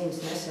nevainīgas ziņas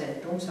nesēd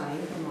tumsā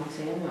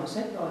informācija NVO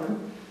sektoram.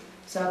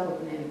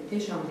 Sākotnēji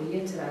tiešām bija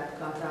iecerēta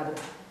kā tāda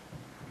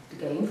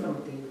tikai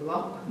informatīva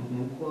lapa,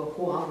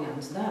 ko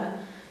alianses dara.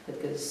 Tad,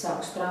 kad es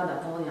sāku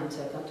strādāt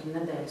aliansē, katru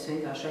nedēļu es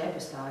vienkārši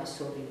e-pastā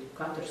aizsūtītu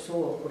katru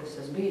soli, kur es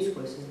esmu bijusi,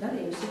 ko es esmu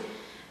darījusi.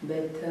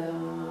 Bet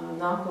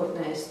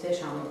nākotnē es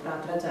tiešām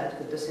labprāt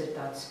redzētu, ka tas ir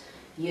tāds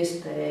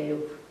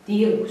iespēju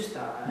tirgus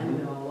tā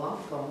NVO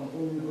lapa.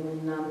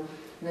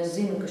 Un es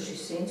zinu, ka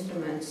šis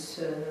instruments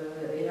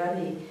ir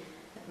arī,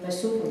 mēs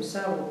sūtam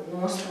savu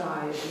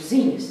nostāju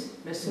ziņas,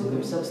 mēs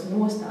sūtam savas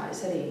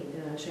nostājas arī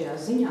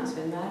šajās ziņās,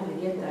 vienmēr ir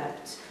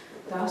ietērpts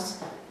tas,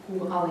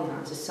 ko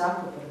alianses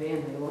saka par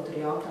vienu vai otru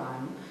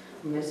jautājumu.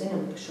 Un mēs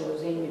zinām, ka šo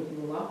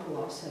ziņu lapu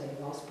lasa arī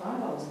valsts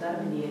pārvaldes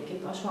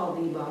darbinieki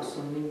pašvaldībās,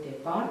 un viņi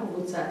tiek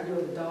pārpublicēti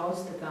ļoti daudz.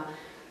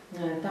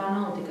 Tā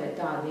nav tikai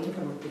tāda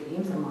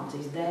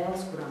informācijas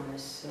dēles, kurā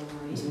mēs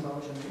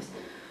izpaužamies.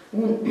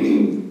 Un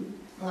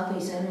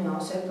Latvijas NVO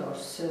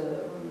sektors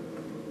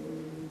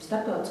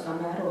starptautiskā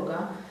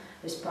mērogā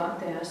Es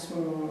pati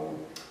esmu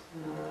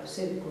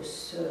Sirkus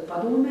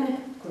padomē,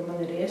 kur man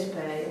ir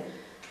iespēja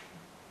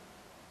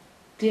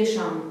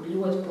tiešām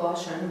ļoti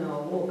plaša NVO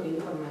loka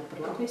informēt par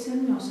Latvijas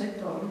NVO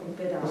sektoru un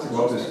piedāvāt. Tas ir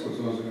Latvijas, ko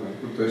tu nozīmē?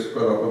 Kur tu esi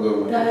kādā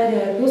padomē? Tā ir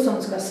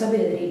pilsoniskās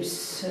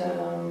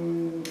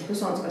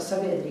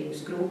sabiedrības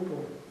grupu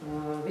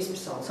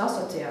vispasaules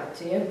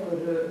asociācija,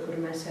 kur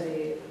mēs arī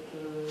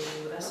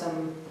esam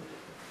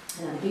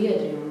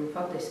biedri, un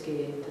faktiski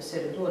tas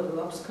ir ļoti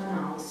labs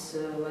kanāls,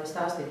 lai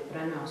stāstītu par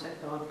NVO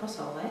sektoru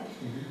pasaulē.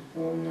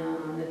 Un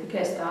ne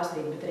tikai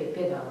stāstīt, bet arī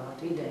piedāvāt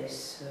idejas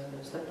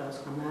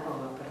starptautiskā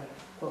mērogā, par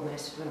ko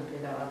mēs varam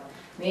piedāvāt.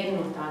 Vienu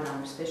no tādām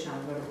es tiešām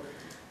varu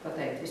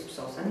pateikt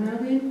vispasaules NVO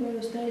dienu, ko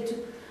es teicu.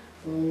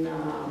 Un,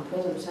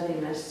 protams, arī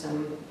mēs esam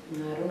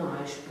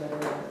runājuši par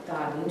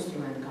tādu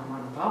instrumentu kā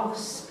mana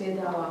balss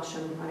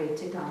piedāvāšanu arī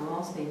citām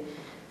valstīm.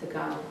 Tā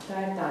kā tā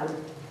ir tāda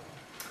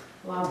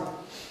laba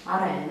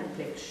arēna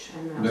priekš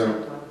NVO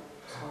sektoru.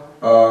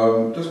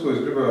 Tas, ko es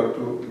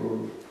gribētu,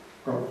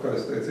 kā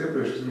es teicu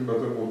iepriekš, es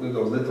gribētu varbūt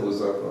nedaudz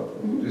detalizētāk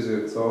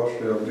iziet cauri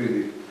šajā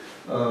brīdī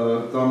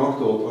tām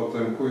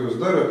aktualitātēm, ko jūs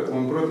darat,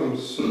 un,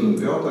 protams,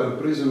 jautājumu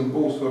prizma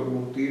būs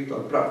varbūt tīri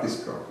tāda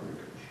praktiskāka.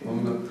 Un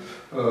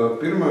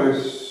pirmais,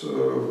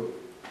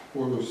 ko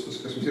jūs,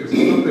 kas jums ir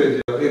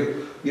stratēģijā, ir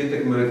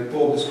ietekmēt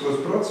politiskos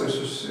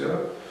procesus, ja?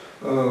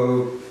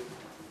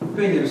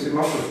 Pieņemsim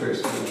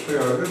apropriēsim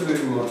šajā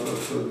gadījumā,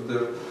 tad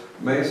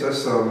mēs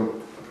esam,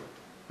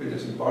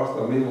 pieņemsim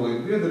pārstāvam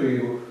invalīdu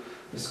biedrību.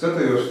 Es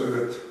skatījos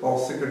tagad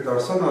valsts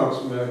sekretāra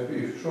sanāksmē,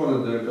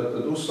 šonedēļ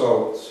tad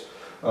uzsaukts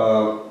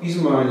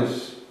izmaiņas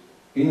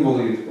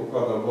invalīdu kaut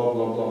kādā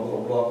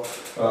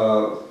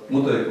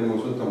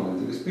noteikumos un tam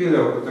līdzīgi. Es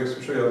pieļauju, ka, teiksim,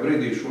 šajā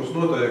brīdī šos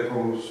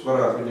noteikumus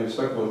varētu viņiem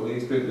sekot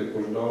līdz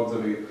pietiekoši daudz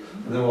arī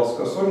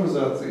nevalstiskās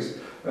organizācijas.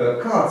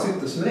 Kāds ir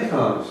tas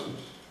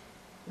mehānisms?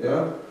 Ja?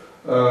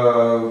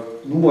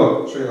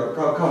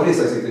 Kā var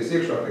iesaistīties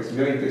iekšā, teiksim,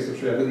 ja viņi, teiksim,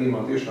 šajā gadījumā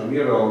tiešām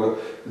ierauga,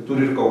 ka tur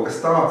ir kaut kas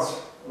tāds,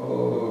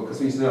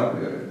 kas viņus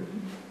neapmierina?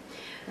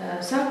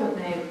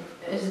 Sākotnēji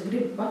es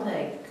gribu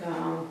pateikt, ka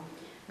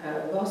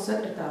valsts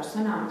sekretāra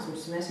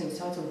sanāksmes mēs viņu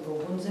saucam par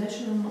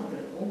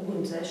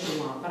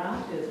ugunsdzēšanu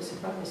aparātu, jo tas ir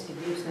faktiski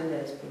 2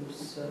 nedēļas pirms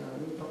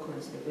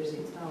dokuments tiek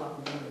virzīts tālāk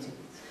un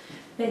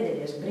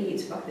pēdējais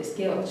brīdis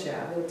faktiski ielikt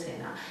šajā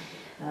vilcienā.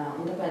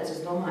 Un tāpēc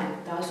es domāju,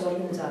 ka tās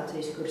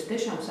organizācijas, kuras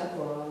tiešām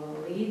seko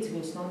līdzi,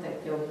 viņas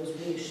noteikti jau būs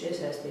bijušas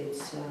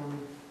iesaistītas,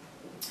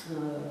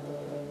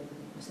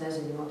 es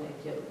nezinu,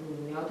 noteikti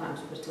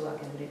jautājums par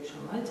cilvēkiem ar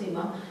īpašām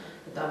vajadzībām,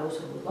 tad tā būs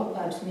varbūt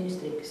labklājības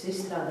ministrija, kas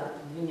izstrādā,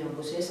 tad viņi jau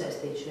būs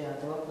iesaistīti šajā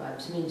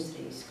labklājības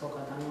ministrijas kaut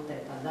kādā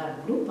noteiktā darba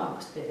grupā,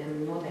 kas pie tiem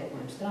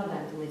noteikumiem strādā.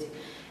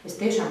 Es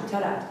tiešām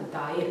cerētu, ka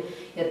tā ir.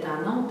 Ja tā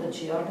nav, tad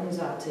šī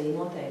organizācija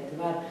noteikti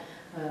var.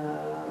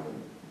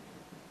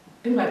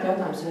 Pirmkārt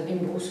jautājums, vai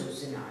viņi būs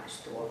uzzinājuši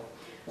to.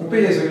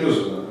 Pieņemsim viņu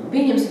uzzinājumu.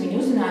 Pieņemsim viņu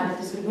uzzinājumu, bet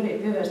es gribu arī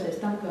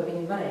pievērsties tam, ka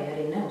viņi varēja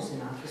arī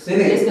neuzzināt. Tas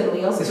ir diezgan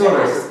liels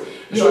stress.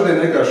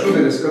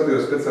 Šodien es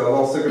skatījos speciāli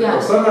valsts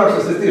sekretāra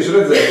sanāksmes, es tieši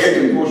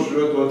redzēju,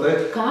 to te.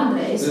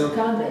 Kādreiz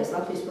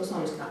Latvijas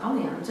Pilsoniskā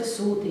alianses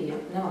sūtīja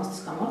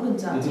nevalstiskām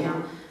organizācijām.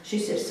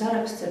 Šis ir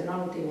saraksts ar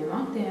normatīviem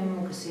aktiem,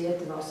 kas iet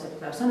valsts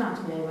sekretāra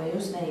sanāksmē, vai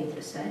jūs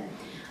neinteresē.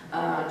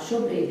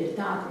 Šobrīd ir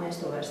tā, ka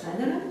mēs to vairs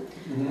nedaram.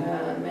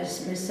 Mēs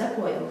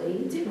sekojam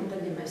līdzi, un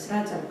tad, ja mēs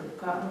redzam,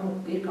 ka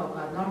ir kaut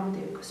kāda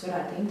normatīva, kas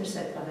varētu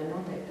interesēt kādai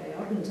noteiktai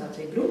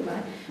organizācija grupai,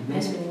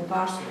 mēs viņu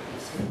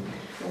pārsūtīsim.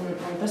 Un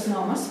tas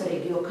nav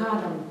mazsvarīgi, jo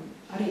kādam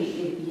arī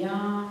ir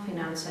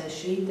jāfinansē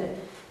šī te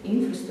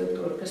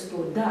infrastruktūra, kas to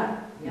dara.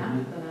 Ja?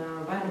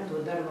 Vai nu to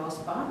dara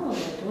valsts pārvalde,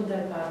 vai to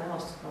dara kāda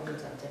nevalstiskā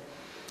organizācija.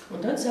 Un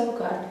tad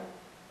savukārt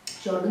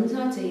šī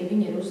organizācija, ja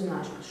viņi ir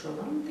uzzinājuši par šo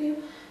normatīvu,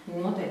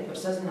 viņi noteikti var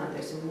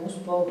sazināties ar mūsu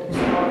politikas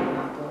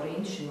koordinātoru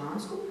Intu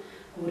Šimansku,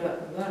 kura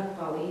var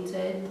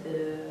palīdzēt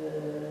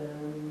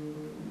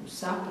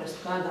saprast,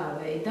 kādā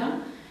veidā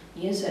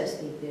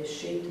iesaistīties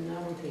šī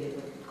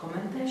normatīva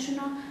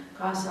komentēšanā,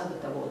 kā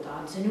sagatavot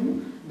atziņumu,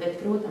 bet,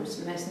 protams,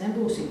 mēs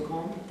nebūsim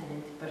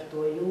kompetenti par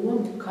to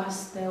jomu, kas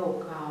tev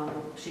kā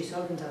šīs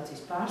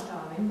organizācijas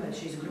pārstāvim vai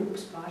šīs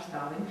grupas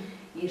pārstāvim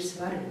ir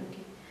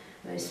svarīgi.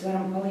 Mēs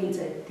varam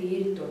palīdzēt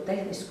tīri to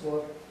tehniski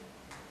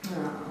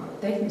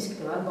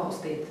tev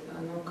atbalstīt,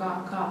 kā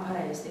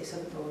pareizi tiek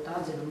sagatavot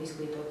atzinumu,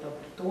 izglītot tev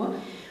par to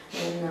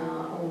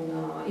un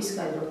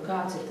izskaidrot,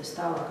 kāds ir tas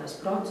tālākais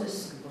process,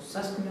 būs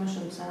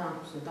saskaņošana,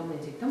 sanāksmes un tam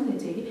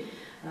līdzīgi.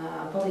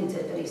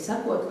 Palīdzēt arī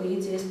sakot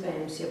līdzi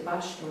iespējams, ja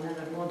paši to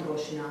nevar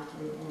nodrošināt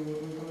un tam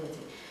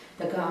līdzīgi.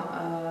 Tā kā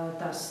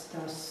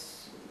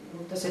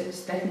tas ir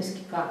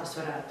tehniski, kā tas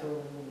varētu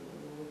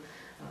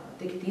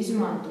tikt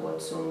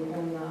izmantots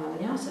un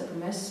jāsaka,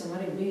 mēs esam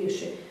arī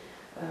bijuši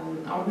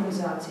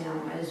organizācijām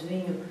aiz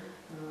viņu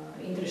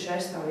interešu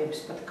aizstāvības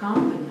pat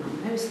kampaņām,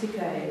 nevis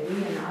tikai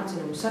viena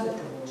atzinuma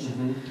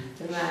sagatavošana.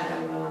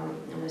 Piemēram,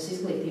 mēs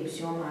izglītības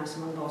jomā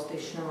esam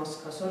atbalstījuši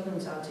nevalstiskās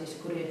organizācijas,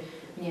 kuriem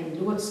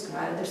ļoti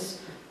skaidrs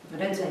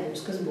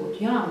redzējumus, kas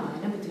būtu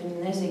jāmaina, bet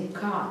viņi nezina,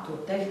 kā to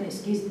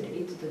tehniski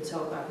izdarīt. Tad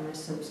savukārt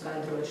mēs esam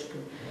skaidrojuši, ka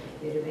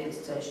ir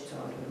viens ceļš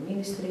caur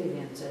ministriju,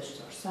 viens ceļš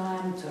caur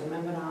Saeimu, caur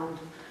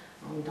memorandu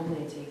un tam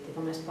līdzīgi. Tad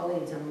mēs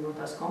palīdzam no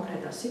tās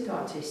konkrētās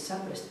situācijas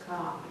saprast,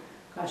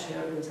 kā šī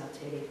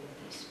organizācija rīkoties.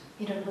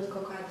 Ir varbūt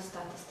kaut kāda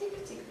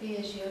statistika, cik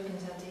bieži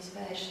organizācijas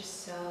vēršas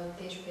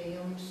tieši pie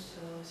jums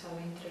savu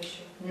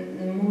interešu?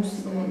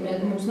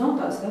 Mums nav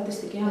tāda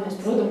statistika, mēs,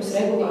 protams,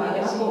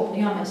 regulāri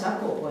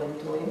apkopojam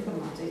to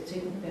informāciju,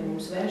 cik pie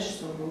mums vēršas,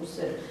 un mums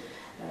ir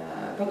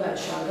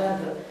pagājušā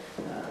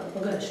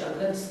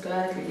gada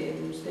skaitļi,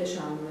 mums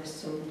tiešām mēs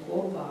esam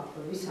kopā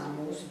par visām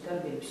mūsu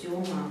darbības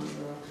jomām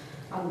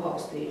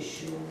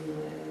atbalstījuši un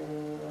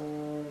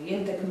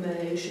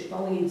ietekmējuši,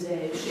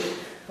 palīdzējuši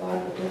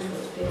pār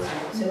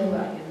 1500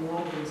 cilvēkiem no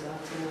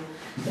organizācijām.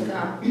 Tā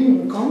kā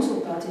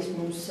konsultācijas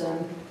mums,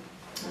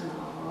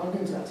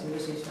 organizācija,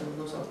 mēs varam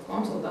nosaukt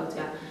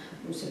konsultācijā,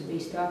 mums ir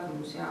bijis tā, ka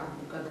mums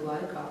gada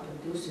laikā par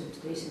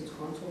 200-300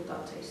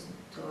 konsultācijas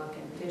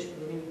cilvēkiem tieši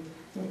par viņu,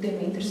 tiem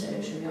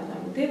interesējušiem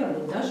jautājumiem. Tie var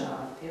būt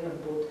dažādi, tie var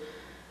būt,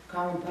 kā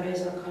man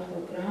pareizāk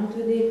kārtot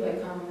grāmatvedību vai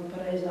kā man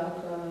pareizāk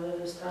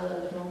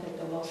strādāt ar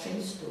noteikto valsts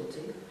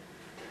institūciju.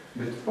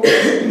 Bet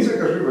es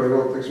vienkārši gribēju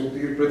vēl, teiksim,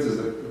 tīri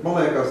precizēt. Man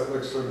liekas,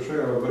 teiksim,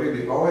 šajā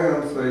brīdī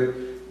aliansei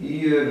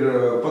ir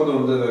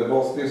padomdevēja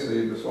balsts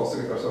tiesības valsts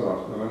sekretāra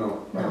sanāksmē, vai nav?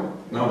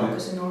 Nav,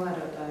 tas ir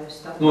novērotāju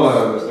status.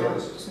 Novērotāju status. Jā,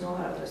 tas ir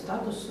novērotāju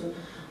status.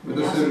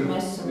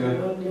 Mēs esam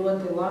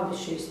ļoti labi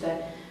šīs te,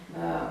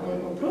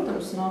 un,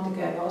 protams, nav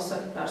tikai valsts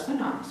sekretāra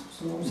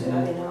sanāksmes. Mums ir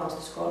arī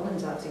Nevalstisko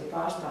organizāciju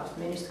pārstāvs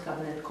ministra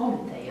kabineta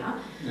komitejā,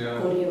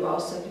 kur, ja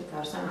valsts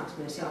sekretāra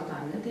sanāksmēs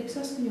jautājumi netiek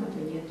saskaņot,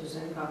 viņi iet uz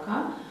NKK.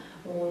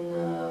 Un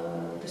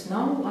tas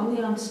nav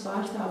alianses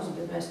pārstāvs,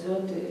 bet mēs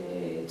ļoti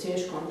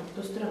cieši kontaktu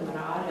uzturam ar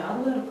Āri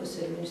Adleru, kas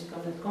ir ministra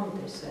kabineta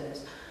komitejas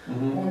sēdēs.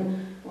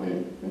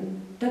 Un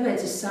tāpēc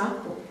es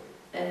saku,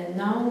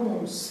 nav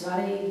mums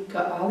svarīgi,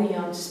 ka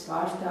alianses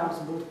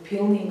pārstāvs būtu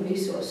pilnīgi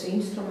visos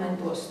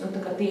instrumentos,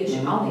 tā kā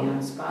tieši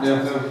alianses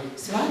pārstāvs.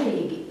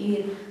 Svarīgi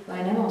ir,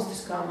 lai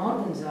nevalstiskām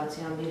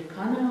organizācijām ir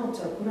kanāli,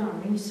 caur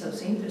kurām viņas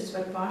savas intereses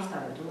var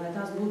pārstāvēt, un lai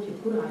tās būtu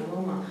jebkurā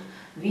jomā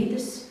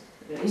vides,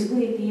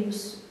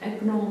 izglītības,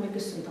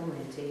 ekonomikas un tam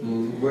līdzīgi.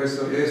 Vai es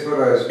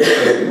varētu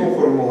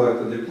noformulēt,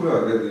 tad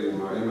jebkurā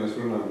gadījumā, ja mēs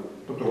runājam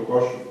par to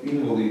pašu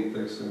invalīdu,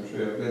 teiksim,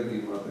 šajā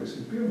gadījumā,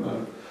 teiksim,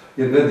 piemēram,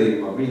 ja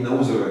gadījumā viņi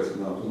nav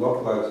uzveicināti uz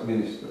Latvijas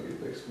ministriju,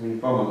 teiksim, viņi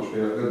pamana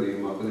šajā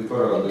gadījumā, tad ir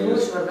parādījies.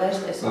 Droši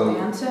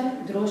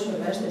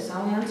var vērsties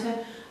aliansē,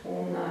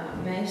 un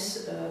mēs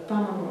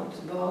pamanot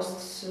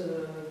valsts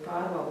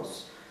pārvaldes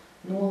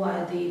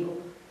nolaidību,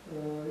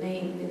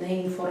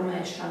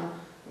 neinformēšanu,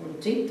 un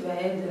citu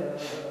veidu,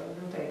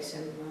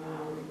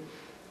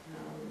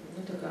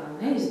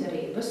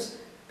 neizdarības,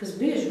 kas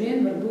bieži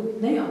vien var būt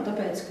ne jau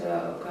tāpēc,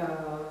 ka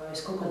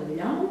es kaut kādu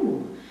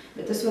ļaunumu,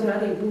 bet tas var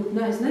arī būt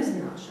aiz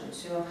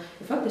nezināšanas, jo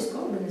faktiski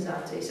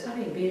organizācijas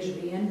arī bieži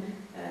vien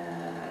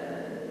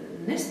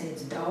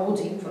nesniedz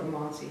daudz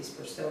informācijas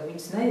par sevi.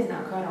 Viņas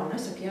neiznāk ārā un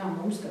nesaka, jā,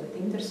 mums tagad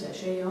interesē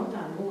šie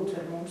jautājumi,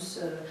 lūdzu ar mums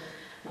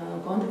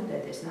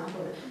kontaktēties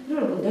nākotnē. Tur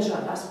var būt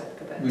dažādi aspekti,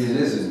 kāpēc. Viņi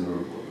nezina,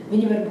 varbūt.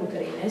 Viņi varbūt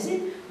arī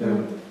nezina.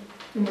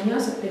 Un man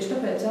jāsaka, tieši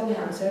tāpēc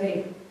alianse arī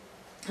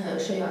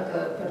šajā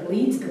par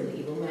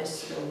līdzdalību. Mēs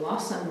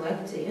lasām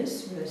lekcijas,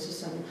 mēs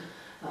esam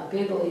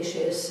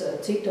piedalījušies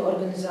citu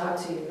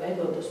organizāciju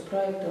veidotos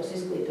projektos,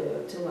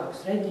 izglītojot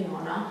cilvēkus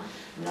reģionā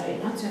un arī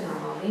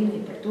nacionālā līmenī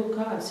par to,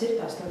 kādas ir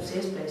tās tavas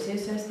iespējas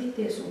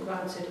iesaistīties un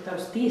kādas ir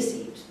tavas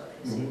tiesības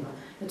patiesībā.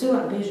 Jo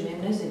cilvēki bieži vien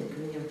nezina, ka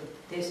viņam pat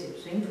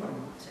tiesības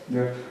informācija.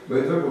 Jā,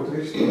 bet varbūt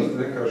izstāst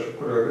vienkārši,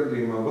 kurā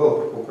gadījumā vēl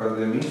par kaut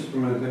kādiem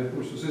instrumentiem,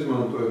 kurus jūs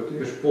izmantojat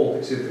tieši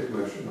politikas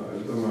ietekmēšanā.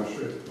 Es domāju,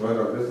 šeit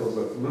vairāk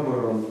detalizētu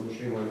memorandu un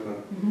šīm lietām.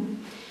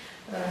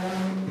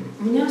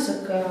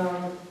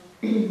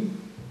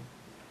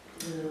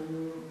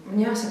 Man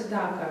jāsaka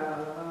tā, ka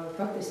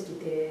faktiski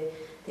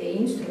tie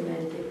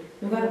instrumenti,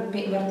 var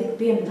tikt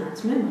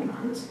pieminēts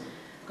memorands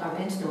kā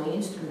viens no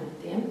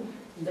instrumentiem,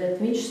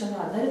 bet viņš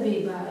savā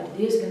darbībā ir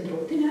diezgan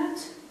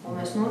rutinēts, un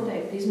mēs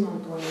noteikti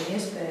izmantojam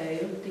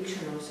iespēju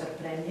tikšanos ar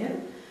premjeru.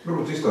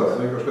 Varbūt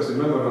izstāstīt vienkārši, kas ir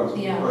memorands?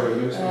 Jā,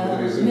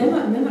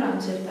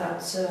 memorands ir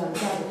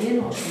tāda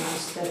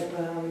vienošanās starp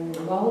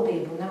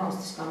valdību un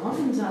nevalstiskām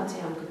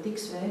organizācijām, ka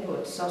tiks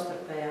veidotas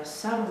savstarpējās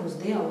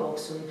sarunas,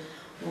 dialogs un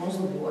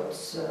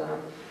uzlabotas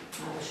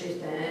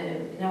šīs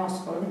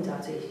nevalstisko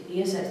organizāciju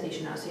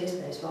iesaistīšanās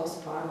iespējas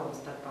valsts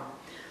pārvaldes starpā.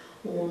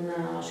 Un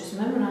šis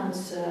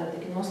memorands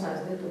tika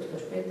noslēgts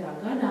 2005.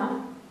 gadā,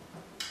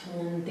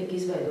 un tika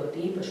izveidota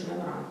īpaša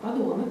memoranda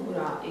padome,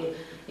 kurā ir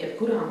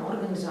jebkurām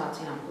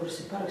organizācijām, kuras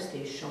ir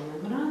parakstījuši šo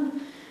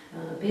memorandu,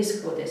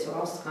 piesakoties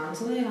valsts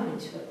kancelējā,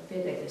 viņas var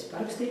pieteikties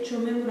parakstīt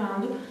šo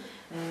memorandu,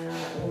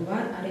 un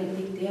var arī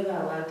tikt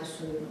ievēlētas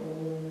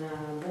un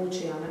būt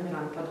šajā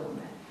memoranda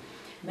padomē.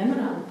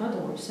 Memoranda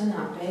padome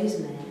sanāk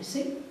reizi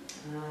mēnesi,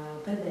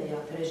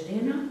 pēdējā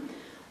trešdienā,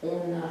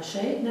 Un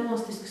šeit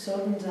nevalstiskas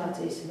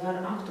organizācijas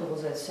var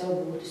aktualizēt sev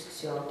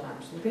būtiskus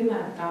jautājumus.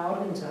 Piemēram, tā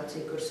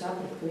organizācija, kur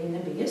saprata, ka viņi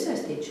nebija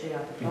iesaistīti šajā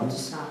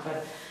procesā par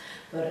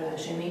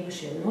šiem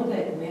īpašiem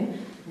noteikumiem,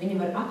 viņi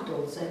var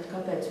aktualizēt,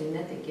 kāpēc viņi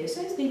netika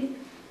iesaistīti.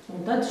 Un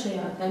tad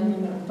šajā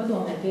memoranduma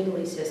padomē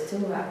piedalīsies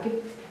cilvēki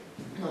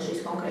no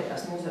šīs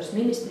konkrētās nozares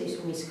ministrijas,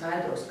 un viņi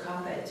skaidros,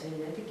 kāpēc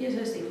viņi netika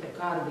iesaistīti, vai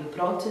kādi bija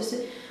procesi,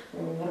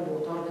 un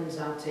varbūt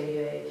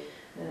organizācijai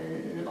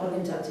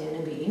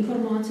nebija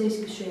informācijas,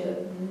 ka šie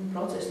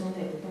procesi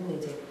notiek un tam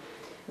līdzīgi.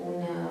 Un,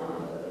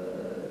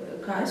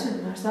 kā es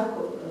vienmēr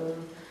saku,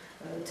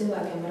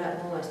 cilvēkiem varētu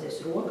nolaisties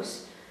rokas,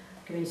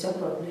 ka viņi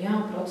saprot, jā,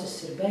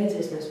 process ir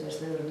beidzies, mēs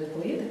vairs nevaram neko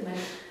ietekmēt.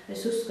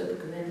 Es uzskatu,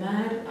 ka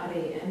vienmēr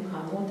arī MK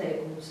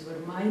noteikumus var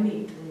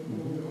mainīt,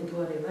 un to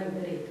arī vajag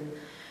darīt.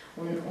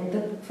 Un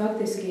tad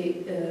faktiski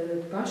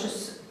pašas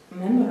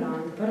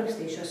memoranda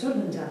parakstījušās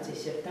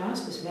organizācijas ir tās,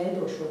 kas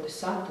veido šo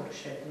saturu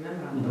šeit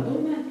memoranda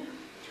padomē.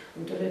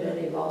 Un tur ir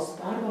arī valsts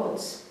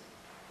pārvaldes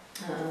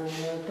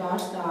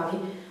pārstāvji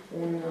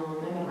un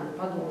memoranda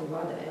padomu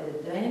vada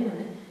Elita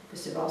Drēmane,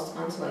 kas ir valsts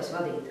kancelējas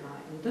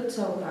vadītāji. Un tad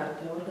savukārt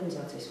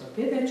organizācijas var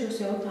pieteikt šos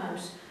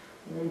jautājumus,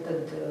 un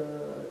tad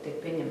tiek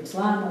pieņemts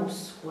lēmums,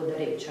 ko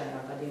darīt šajā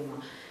gadījumā.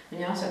 Un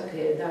jāsaka, ka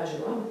ir daži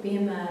labi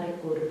piemēri,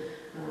 kur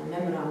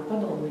memoranda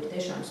padomu ir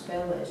tiešām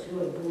spēlējusi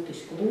ļoti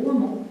būtisku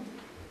lomu,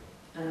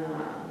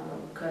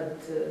 kad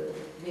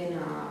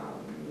vienā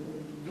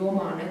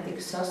jomā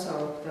netika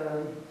sasaukta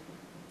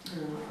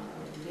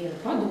viena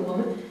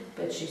padome,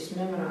 pēc šīs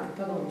memoranda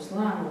padomas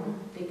lēmuma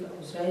tika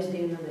uzreiz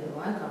 2 nedēļu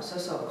laikā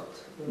sasaukt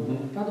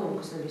padomu,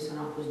 kas nebija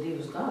sanākusi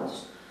 2 gadus,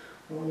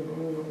 un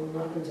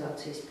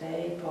organizācija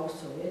spēja paust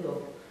savu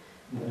viedokli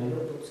par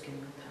ļoti būtiskiem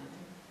jautājumiem.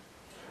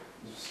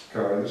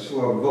 Skaidrs,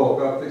 labi. Vēl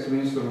kā,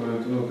 teiksim,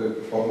 instrumentu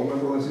noteikti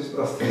parlamentu, lai es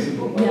izstāstīsim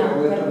par Jā,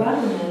 par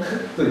parlamentu.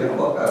 Tur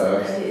jābūt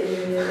ārāks.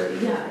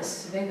 Jā, es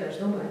vienkārši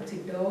domāju,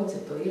 cik daudz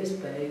ir to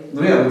iespēju.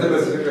 Nu jā,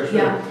 tāpēc es vienkārši...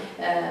 Jā,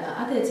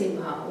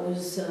 attiecībā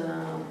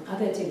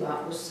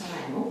uz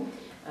Saimu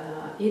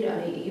ir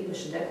arī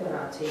īpaša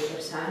deklarācija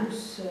par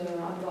Saimas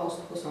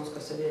atbalstu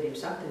pilsoniskās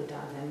sabiedrības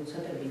aktivitātēm un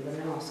sadarbību ar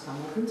nevalstiskām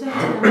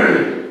organizācijām.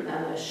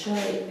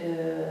 Šai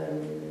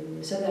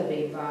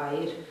sadarbībā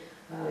ir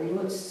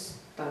ļoti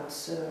tāds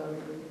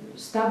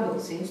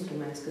stabils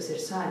instruments, kas ir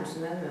Saimas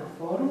un NVO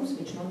fórums.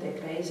 Viņš notiek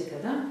reizi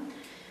gadā.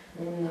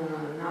 Un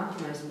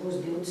nākamais būs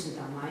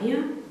 20. maijā.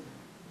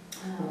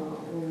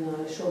 Un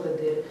šogad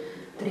ir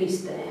 3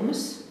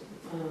 tēmas.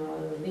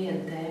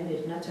 Viena tēma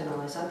ir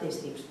Nacionālais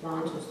attīstības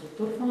plāns un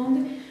struktūra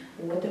fondi.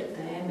 Otra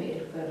tēma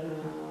ir par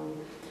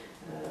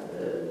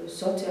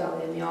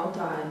sociālajiem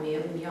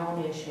jautājumiem,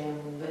 jauniešiem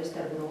un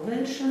bezdarba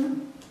novēršanu,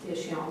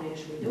 tieši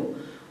jauniešu vidū.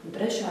 Un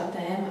trešā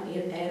tēma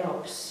ir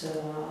Eiropas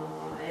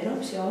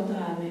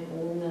jautājumi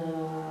un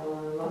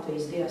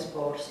Latvijas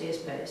diasporas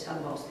iespējas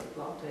atbalstīt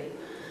Latviju,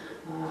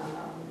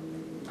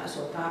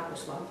 esot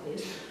ārpus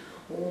Latvijas.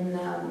 Un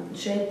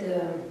šeit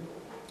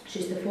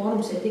šis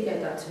fórums ir tikai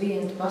tāds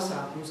viens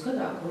pasākums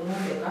gadā, kur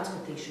notiek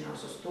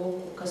atskatīšanās uz to,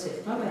 kas ir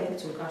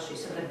paveikts un kā šī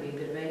sadarbība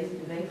ir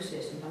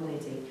veikusies un tam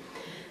līdzīgi.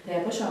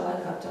 Tajā pašā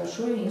laikā caur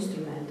šo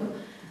instrumentu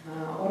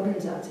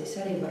organizācijas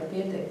arī var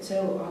pieteikt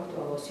sev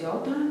aktuālos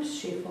jautājumus.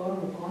 Šī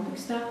fóruma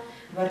kontekstā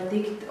var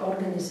tikt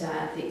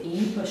organizēti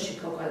īpaši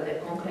kaut kādai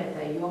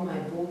konkrētai jomai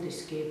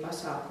būtiski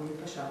pasākumi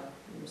pašā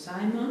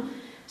Saimā,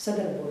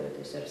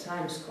 sadarbojoties ar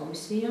Saimas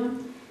komisijām.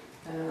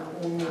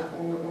 Un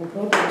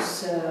protams,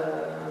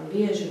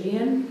 bieži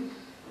vien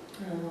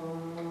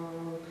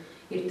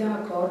ir tā,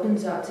 ka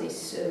organizācijas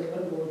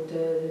varbūt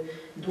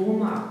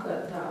domā, ka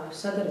tā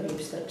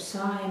sadarbība starp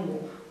Saimu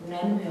un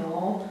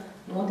NVO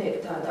notiek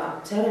tādā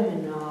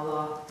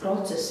ceremoniālā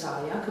procesā,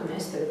 ja, ka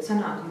mēs tagad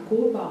sanākam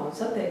kopā un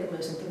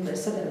satiekamies un tad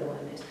mēs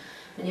sadarbojamies.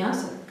 Man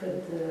jāsaka, ka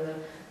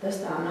tas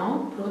tā nav.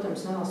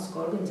 Protams, nevalstisko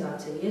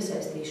organizāciju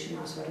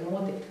iesaistīšanās var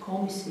notikt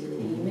komisiju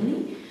līmenī,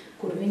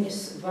 kur viņas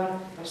var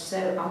par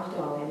sevi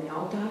aktuāliem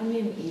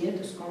jautājumiem iet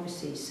uz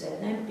komisijas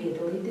sēdēm,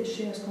 piedalīties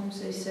šajās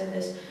komisijas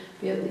sēdēs,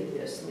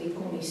 piedalīties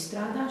likuma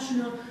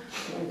izstrādāšanā.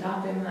 Un tā,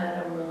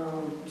 piemēram,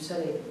 mums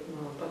arī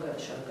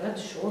pagājušā gada,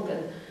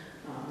 šogad,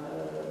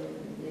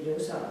 ir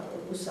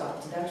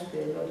uzsākts darbs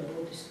pie ļoti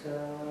būtiska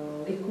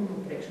likuma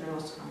priekš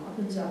nevalstiskām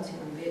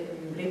organizācijām un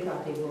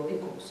brīvprātīgo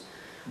likumus.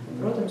 Un,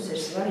 protams, ir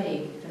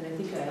svarīgi, ka ne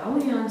tikai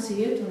aliansi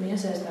iet un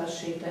iesaistās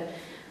šī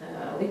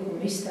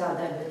likuma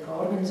izstrādē, bet kā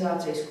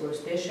organizācijas, kuras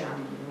tiešām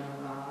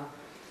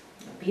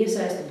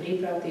piesaista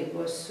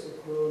brīvprātīgos,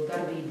 kuru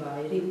darbībā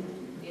ir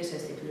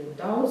iesaistīti ļoti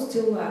daudz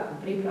cilvēku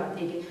un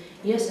brīvprātīgi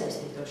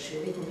iesaistītos šī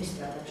likuma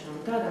izstrādāšanā.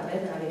 Un tādā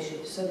veidā arī šī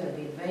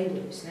sadarbība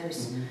veidojas,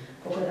 nevis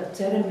kaut kādā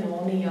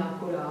ceremonijā,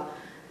 kurā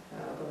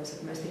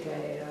mēs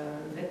tikai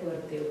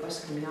deklaratīvi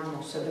pasakam, jā,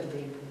 mūsu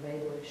sadarbība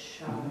veidojas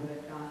šādi vai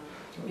tā.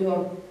 Jo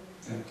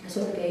es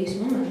vēl tikai īsts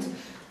moments,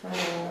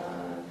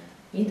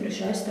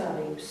 interešu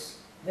aizstāvības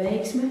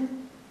veiksme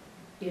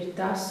ir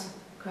tas,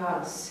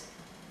 kādas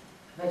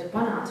vai tu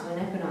panāc vai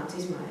nepanāc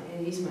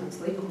izmaiņas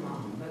likumā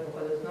vai kaut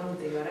kādā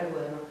normatīvā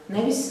regulējumā.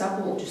 Nevis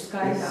sapulču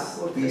skaitā,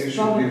 kur tu esi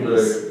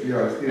pavadījis. Jā,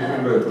 es tieši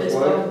gribēju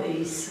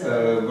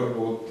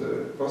varbūt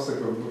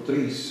pasaka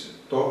 3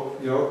 top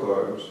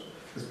jautājumus,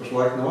 kas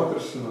pašlaik nav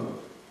atrasināti,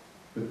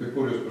 bet pie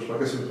kur jūs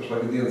pašlaik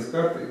ir dienas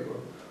kārtībā,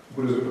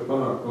 kur jūs gribat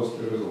panākt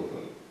pozitīvu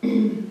rezultātu.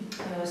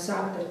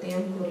 Sākt ar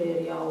tiem, kuri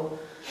ir jau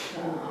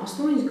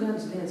 8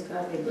 gadus dienas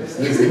kārtībā.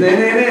 Nē,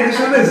 es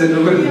jau nezinu.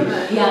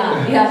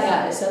 Jā,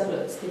 es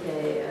saprotu,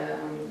 tikai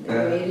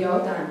ir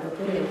jautājumi, par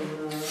kuriem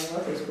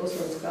Latvijas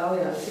Pilsoniskā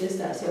alianses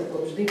iestājas jau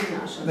kopš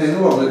dibināšanas. Nē,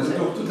 labi,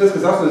 tas,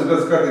 kas 8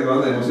 gadus kārtībā,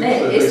 mums ir... Nē,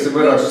 es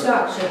tieši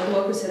sākšu ar to,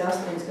 kas ir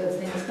 8 gadus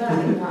dienas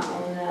kārtībā,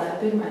 un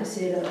pirmais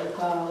ir,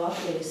 kā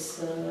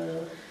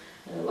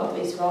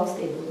Latvijas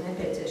valstī būtu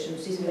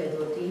nepieciešams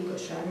izveidot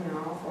īpašu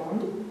NVO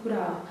fondu,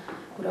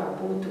 kurā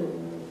būtu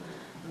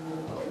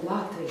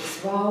Latvijas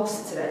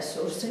valsts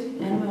resursi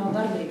NVO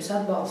darbības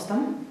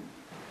atbalstam.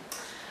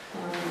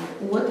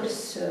 Otrs,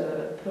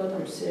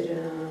 protams, ir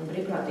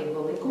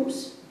brīvprātīgo likums,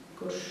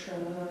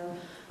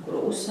 kuru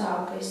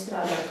uzsāka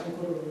izstrādāt un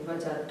kuru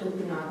vajadzētu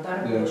turpināt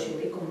darbu pie šī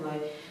likuma,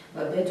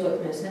 lai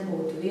beidzot mēs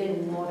nebūtu viena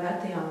no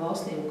retajām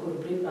valstīm, kuru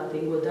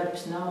brīvprātīgo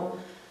darbs nav,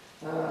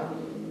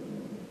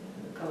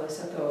 kā lai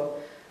saka,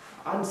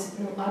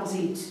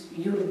 atzīts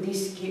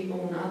juridiski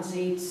un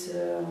atzīts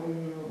un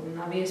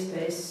nav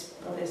iespējas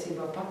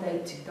patiesībā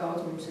pateikt, cik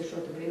daudz mums ir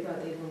šo te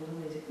brīvprātīgu un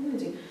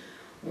līdzīgi.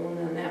 Un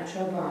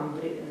neapšaubām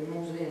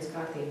mūsu dienas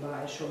kārtībā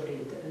ir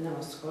šobrīd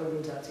Nevalstisko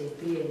organizāciju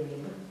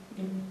pieejamība.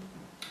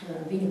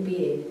 Viņu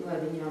pieejami, lai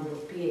viņām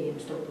būtu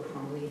pieejami struktūra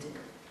fondu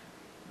līdzekļi.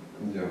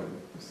 Jā,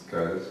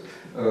 skaidrs.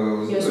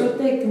 Jūs varat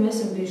teikt, ka mēs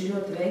esam bijuši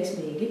ļoti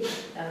veiksmīgi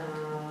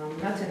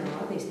nacionālā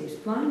attīstības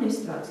plāna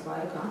izstrādes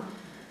laikā.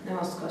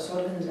 Nevalstiskās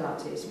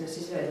organizācijas mēs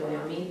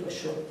izveidojām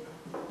īpašu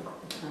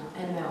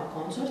NVO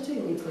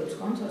konsorciju, līdzlības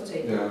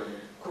konsorciju,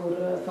 kur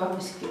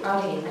faktiski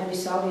arī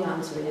nevis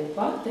alianse vien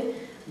pati,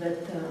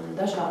 bet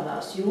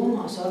dažādās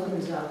jomās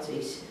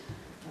organizācijas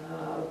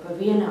par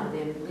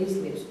vienādiem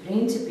līdzdalības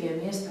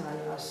principiem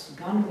iestājās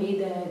gan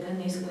vidē,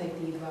 gan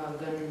izglītībā,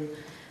 gan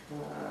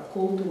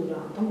kultūrā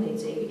un tam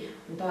līdzīgi.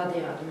 Un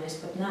tādējādi mēs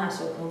pat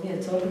neesot no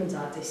vienas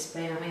organizācijas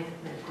spējām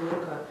ietekmēt to,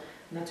 ka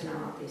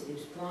Nacionālā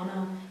attīstības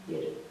plānā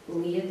ir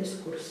lietas,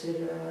 kuras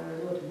ir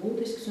ļoti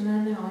būtiskas un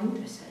NVO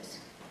interesēs.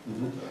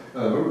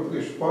 Varbūt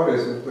tieši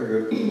pāriesim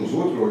tagad uz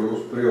otro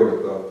jūsu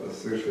prioritāti,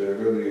 tas ir šajā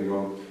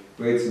gadījumā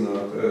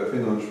veicināt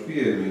finanšu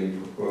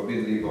pieejamību kā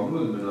biedrībām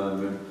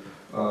nodibinājumiem.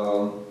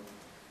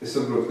 Es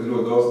saprotu, ka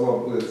ļoti daudz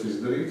labu lietas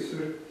izdarītas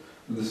ir,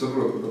 bet es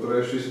saprotu, ka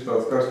patreiz šis ir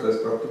tāds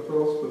karstais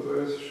kartupels,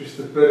 patreiz šis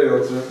te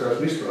periods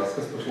vienkārši izstrās,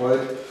 kas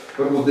pašlaik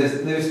varbūt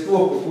nevis to,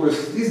 ko es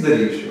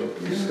izdarīšu, jo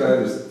ir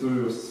skaidrs,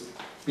 tur jūs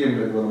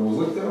pieminēt varam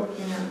uzlikt jau.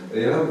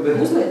 Jā, bet...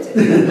 Uzlieciet.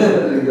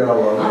 Jā,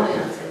 labi.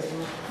 Aliansēs.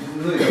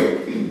 Nu jā,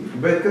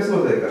 bet kas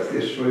notiekās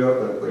tieši šo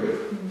jautājumu tagad?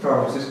 Kā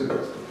mums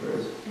izskatās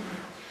patreiz?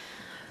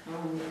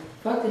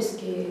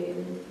 Faktiski,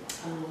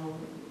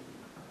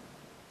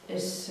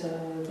 es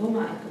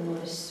domāju, ka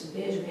mēs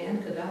bieži vien,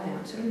 kad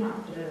alianses runā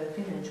par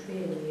finanšu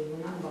pieejamību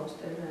un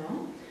atbalstu NVO,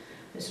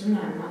 mēs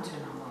runājam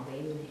nacionālā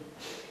līmenī.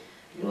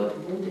 Ļoti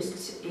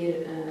būtisks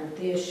ir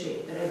tieši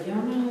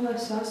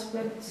reģionālais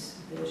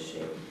aspekts,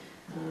 tieši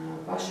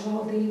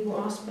pašvaldību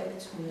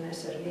aspekts, un mēs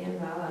arvien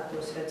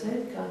vēlētos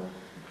redzēt, ka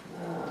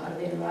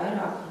arvien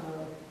vairāk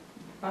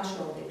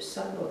pašvaldības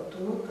saprot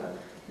to, ka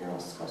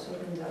nevalstiskās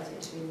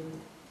organizācijas viņu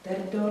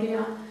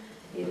teritorijā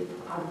ir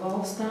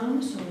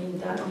atbalstāmas un viņu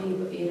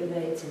darbība ir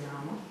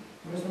veicināma.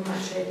 Un es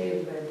domāju, šeit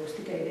ieguvēji būs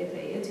tikai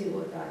vietēji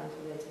iedzīvotāji.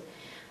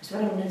 Mēs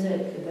varam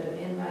redzēt, ka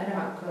arvien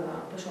vairāk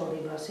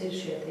pašvaldībās ir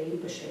šie te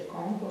īpašie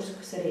konkursi,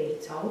 kas arī ir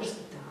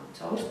caurskatām,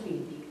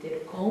 caurspīdīgi, tie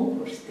ir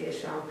konkursi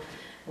tiešām,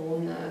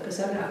 un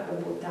kas agrāk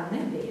varbūt tā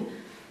nebija.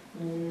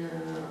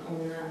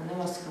 Un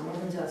nevalstiskām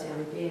organizācijām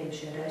ir pieejami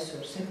šie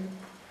resursi.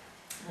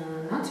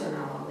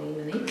 Nacionālā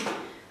līmenī,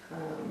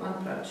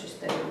 manuprāt, šis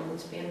te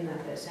mans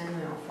pieminētais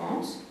NVO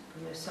fonds,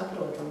 ka mēs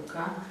saprotam,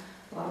 ka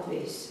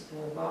Latvijas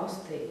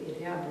valstī ir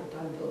jābūt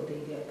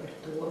atbildīgai par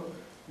to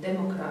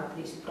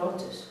demokrātijas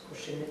procesu,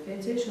 kurš ir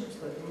nepieciešams,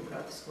 lai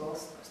demokrātiska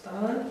valsts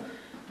pastāvētu,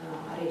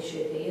 arī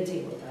šie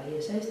iedzīvotāji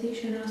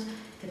iesaistīšanās,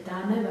 ka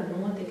tā nevar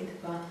notikt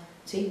pa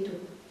citu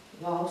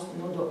valstu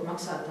nodokļu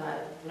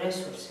maksātāju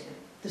resursiem.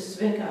 Tas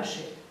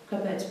vienkārši,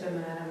 kāpēc,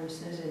 piemēram,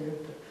 es nezinu,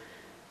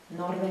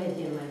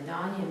 Norvēģiem vai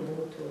Dāņiem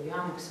būtu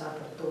jāmaksā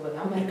par to, vai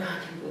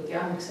amerikāņiem būtu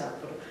jāmaksā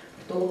par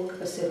to,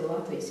 kas ir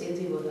Latvijas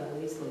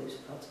iedzīvotāju līdzdalības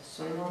process.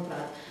 Un,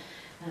 manuprāt,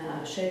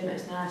 šeit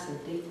mēs neesam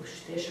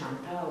tikuši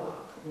tiešām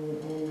tālāk.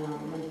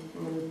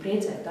 Man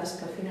priecē tas,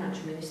 ka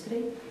Finanšu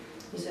ministrija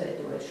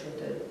izveidoja šo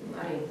te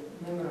arī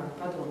memorālu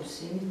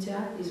padomus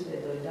iniciāti,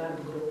 izveidoja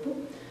darbu grupu,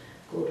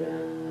 kur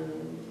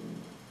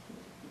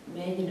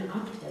mēģina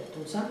aptvert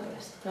un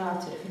saprast,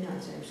 kāds ir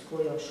finansējums,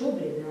 ko jau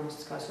šobrīd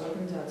nevalstiskās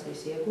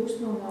organizācijas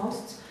iegūst no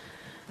valsts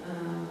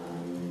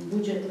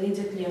budžeta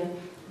līdzekļiem,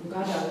 un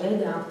kādā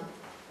veidā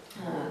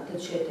tad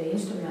šie te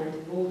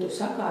instrumenti būtu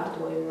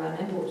sakārtojumi, lai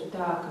nebūtu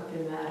tā, ka,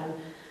 piemēram,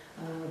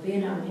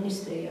 vienā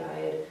ministrijā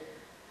ir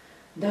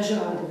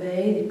dažādi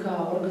veidi, kā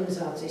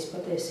organizācijas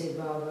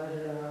patiesībā var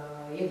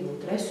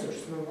iegūt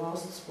resursus no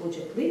valsts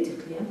budžeta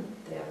līdzekļiem.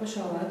 Tajā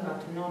pašā laikā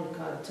tur nav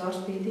nekāda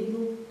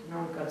caurspīdīguma, tur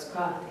nav nekādas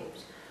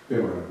kārtības.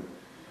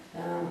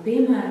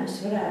 Piemēram,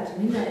 varētu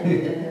minēt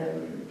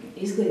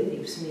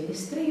izglītības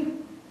ministriju,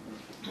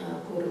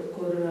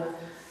 kur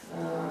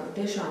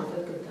tiešām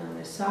tad, kad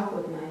mēs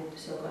sākotnēji,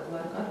 tas jau kādu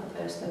laiku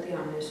atpakaļ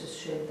skatījāmies uz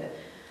šiem te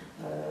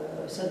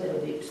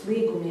sadarbības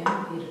līgumiem,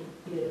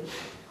 ir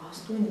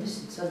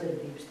 80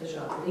 sadarbības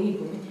dažādi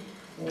līgumi,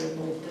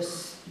 un tas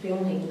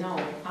pilnīgi nav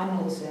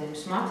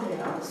analizējums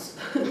materiāls,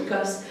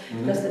 kas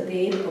tad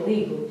ir pa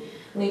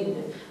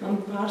līgumiem. Man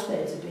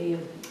pārsteidza bija,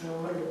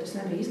 varbūt tas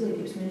nebija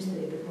izglītības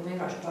ministrija, bet man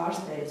vienkārši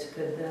pārsteidza,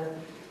 kad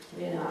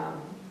vienā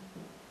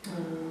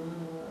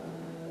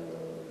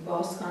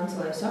valsts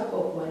kancelējas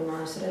apkopojumā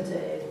es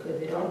redzēju, kad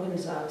ir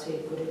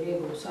organizācija, kur ir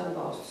iegūs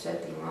atbalstu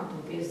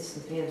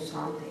 7,51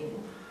 centīmu.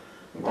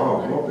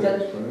 Tad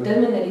man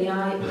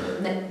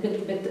ir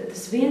bet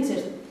tas viens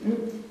ir,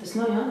 tas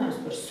nav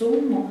jautājums par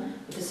summu,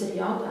 bet tas ir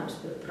jautājums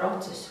par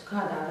procesu,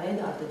 kādā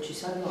veidā tad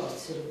šis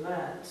atbalsts ir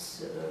varēts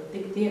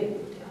tikt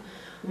iegūt.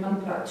 Un,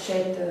 manuprāt,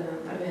 šeit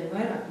arvien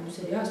vairāk mums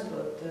ir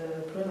jāsaprot,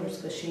 protams,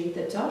 ka šī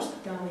te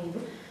caurskatāmība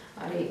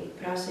arī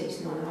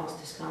prasīs no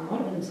nevalstiskām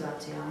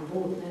organizācijām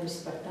būt nevis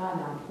par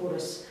tādām,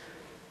 kuras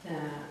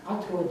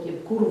atrod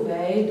jebkuru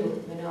veidu,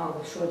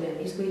 vienalga šodien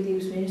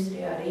izglītības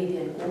ministrijā,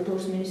 rītdien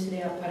kultūras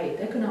ministrijā,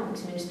 parīt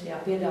ekonomikas ministrijā,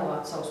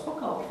 piedāvāt savus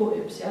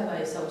pakalpojumus,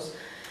 vai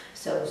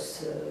savus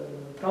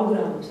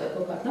programmas vai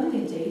kaut kā tam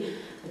līdzīgi,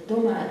 bet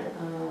tomēr,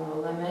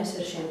 lai mēs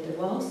ar šiem te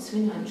valsts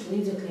finanšu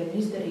līdzekļiem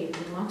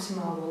izdarītu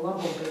maksimālo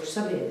labumu priekš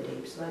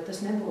sabiedrības, lai tas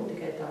nebūtu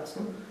tikai tāds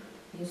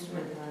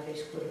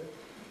instrumentārijs, kur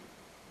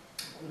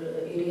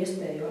ir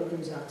iespēja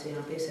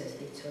organizācijām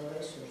piesaistīt savu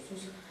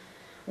resursus.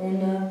 Un,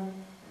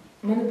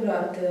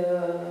 manuprāt,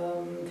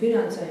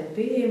 finansējuma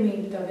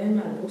pieejamība tā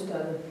vienmēr būs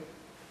tāda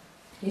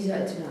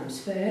izaicinājuma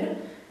sfēra,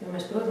 jo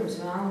mēs,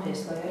 protams, vēlamies,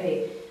 lai arī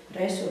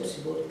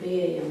resursi būtu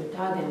pieejami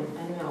tādiem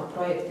NVO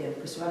projektiem,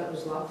 kas var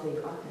uz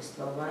Latviju atnest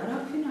vēl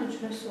vairāk finanšu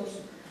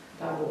resursu.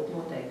 Tā būtu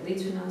noteikti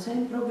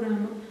līdzfinansējuma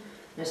programma.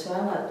 Mēs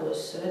vēlētos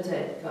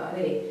redzēt, ka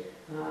arī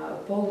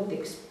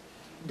politikas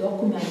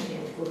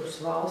dokumentiem, kurus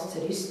valsts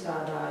ir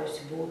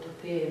izstrādājusi, būtu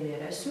pieejami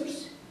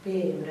resursi,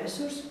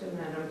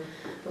 piemēram,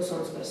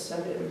 Pilsoniskās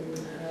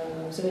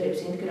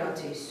sabiedrības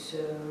integrācijas,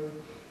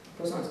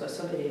 Pilsoniskās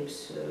sabiedrības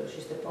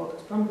šīs te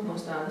politikas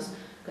pamatnostādes,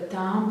 ka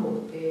tām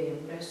būtu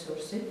pieejami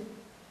resursi.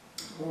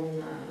 Un,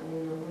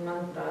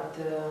 manuprāt,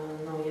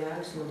 nav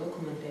jēgas no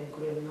dokumentiem,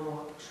 kuriem nav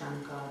apakšā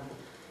nekāda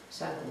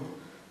seguma.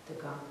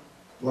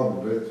 Labi,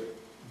 bet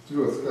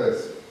ļoti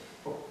skaisti.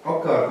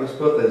 Apkārt viņš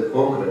pateica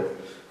konkrēti,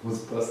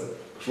 mums pasaka.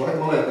 Pašlaik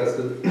man liekas,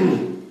 ka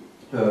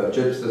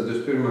 14.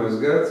 21.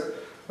 gads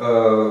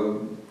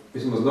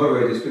vismaz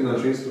Norvēģijas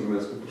finanšu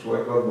instruments, ko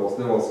pašlaik atbalsta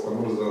nevalstiskām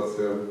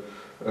organizācijām,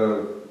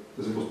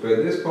 tas būs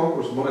pēdējais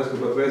konkurss. Man liekas,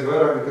 ka pat reiz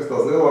vairāk nekas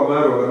tās lielā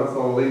mērogā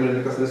nacionālā līmenī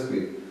nekas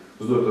nespīd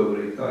uz doto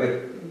brīdi. Tā ir.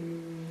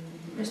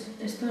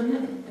 Es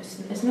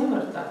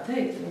nevaru tā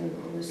teikt, un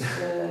es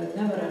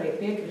nevaru arī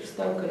piekrist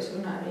tam, ka es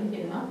runāju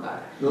riņķiem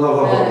apkārt.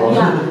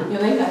 Jā, jo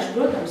vienkārši,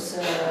 protams,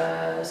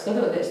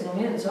 skatoties no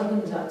vienas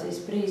organizācijas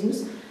prizmas,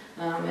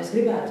 mēs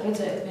gribētu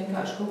redzēt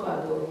vienkārši kaut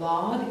kādu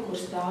lādi, kur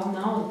stāv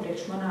nauda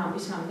priekš manām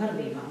visām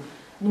darbībām.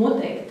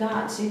 Noteikti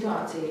tāda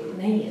situācija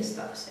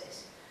neiestāsies.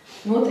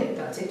 Un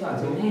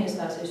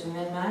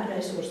vienmēr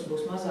resursi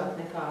būs mazāk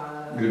nekā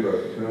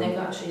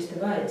šīs te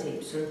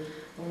vajadzības.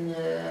 Un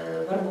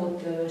varbūt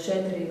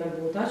šeit arī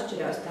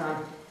atšķirās tā,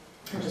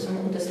 un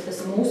tas ir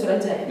mūsu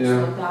redzējums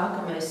no tā,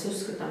 ka mēs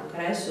uzskatām, ka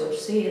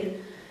resursi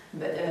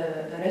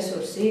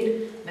ir,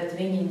 bet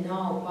viņi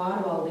nav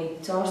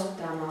pārvaldīti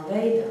caurskatāmā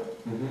veidā.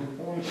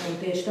 Un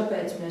tieši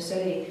tāpēc mēs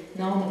arī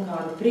nav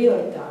nekādu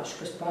prioritāšu,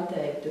 kas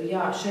pateiktu,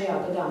 jā, šajā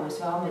gadā mēs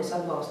vēlamies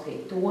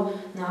atbalstīt to,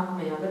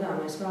 nākamajā gadā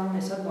mēs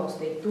vēlamies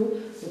atbalstīt to,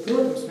 jo,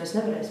 protams, mēs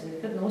nevarēsim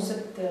nekad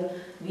nosakt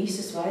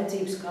visas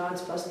vajadzības,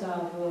 kādas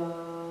pastāv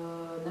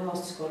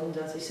Nevalstisko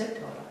organizāciju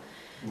sektorā.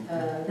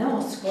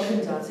 Nevalstisko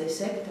organizāciju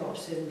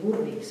sektors ir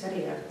burvīgs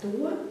arī ar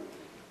to,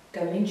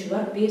 ka viņš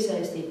var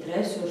piesaistīt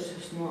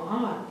resursus no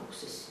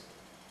ārpuses,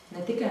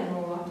 ne tikai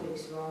no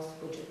Latvijas valsts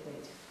budžeta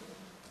līdzekļiem.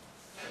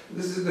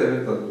 Es izdeju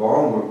tādu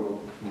baumu,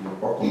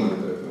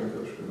 pakomentēt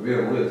vienkārši, ka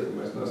viena lieta, ka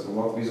mēs neesam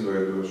Latviju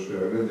izveidojuši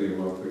šajā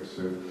gadījumā,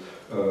 teiksim,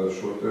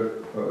 šo te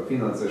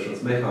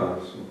finansēšanas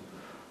mehānismu.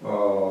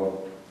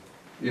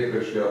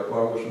 Iepriekšējā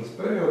plānošanas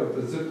periodā,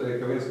 es dzirdēju,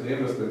 ka viens no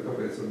iemesliem,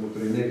 kāpēc varbūt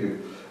arī negrib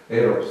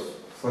Eiropas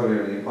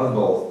Savienību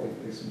atbalstīt,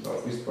 teiksim,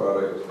 tās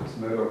vispārējos,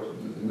 teiksim, Eiropas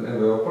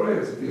NVO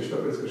projekts, ir tieši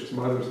tāpēc, ka šis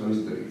mājums nav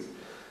izdarīts.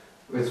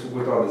 Vai es kaut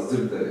ko tādas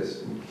dzirdējis?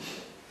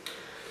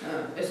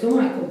 Es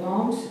domāju, ka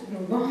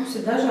baumas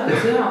ir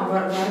dažādas, jā,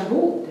 var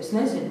būt, es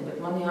nezinu, bet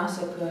man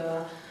jāsaka,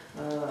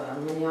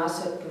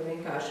 ka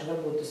vienkārši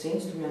varbūt tas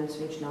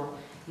instruments, viņš nav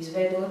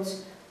izveidots,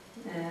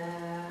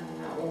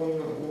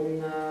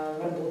 un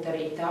varbūt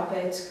arī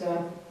tāpēc, ka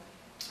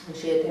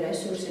šie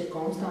resursi ir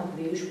konstanti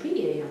bijuši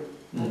pieejami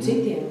no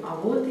citiem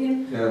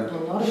avotiem, no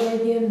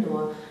Norvēģiem,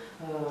 no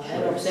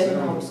Eiropas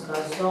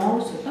ekonomiskās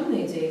zonas un tam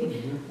līdzīgi.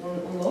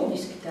 Un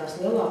loģiski tās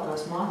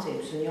lielākās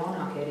mācības un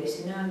jaunākie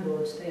risinājumi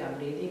rodas tajā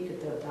brīdī, kad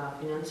tev tā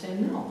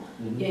finansējuma nav.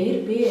 Ja ir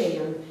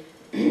pieejami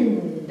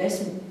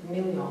 10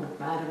 miljoni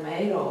apmēram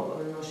eiro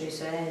no šīs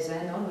EZ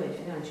Norvēģu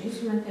finanšu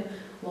instrumentiem,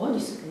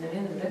 loģiski, ka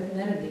nevienam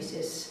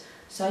neradīsies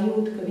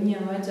sajūta, ka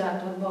viņiem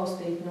vajadzētu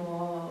atbalstīt no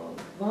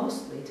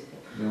valsts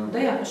līdzekļiem.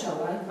 Tajā pašā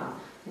laikā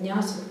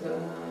jāsaka,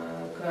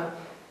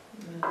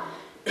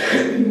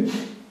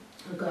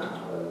 ka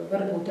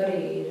varbūt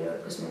arī ir,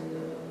 kas man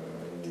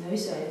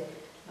nevisai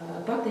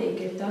patīk,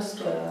 ir tas,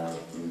 ka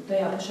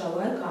tajā pašā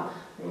laikā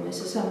mēs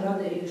esam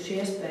radījuši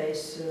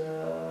iespējas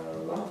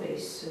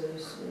Latvijas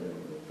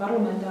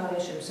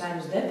parlamentāriešiem,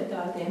 Saeimas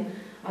deputātiem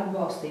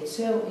atbalstīt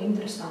sev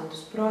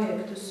interesantus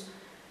projektus,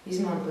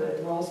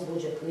 izmantojot valsts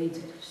budžeta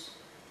līdzekļus.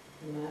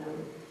 Piemēram,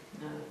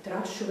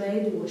 trašu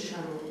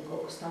veidošanu un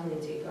kaut kas tam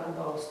līdzīgi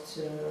atbalsts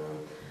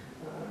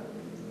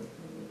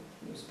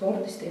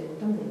sportistiem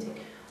un tam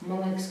līdzīgi.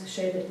 Man liekas, ka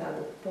šeit ir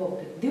tāda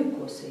politika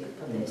divkosība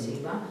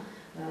patiesībā.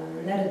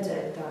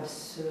 Neredzēt tādas,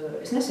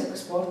 es nesaku, ka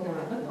sportu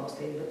nevajag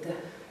atbalstīt, bet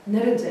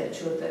neredzēt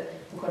šo te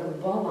kādu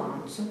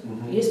balansu,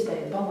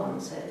 iespēju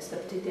balansēt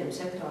starp citiem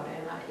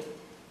sektoriem arī.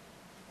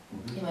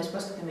 Ja mēs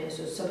paskatāmies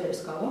uz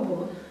sabiedriskā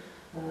labuma,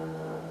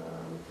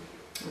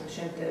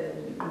 šiem te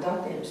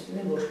datiem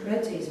nebūšu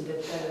precīzi,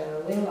 bet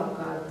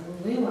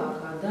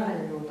lielākā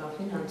daļa no tā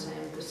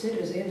finansējuma, kas ir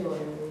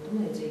ziedojumi un tam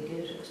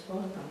līdzīgi, ir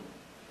sportam.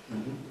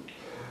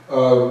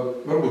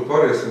 Varbūt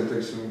pāriesim,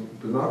 teiksim,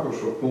 pie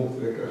nākošo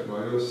punktu vienkārši no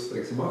jūsu,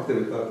 teiksim,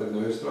 aktivitātēm, no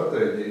jūsu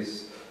stratēģijas.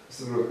 Es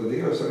saprotu, ka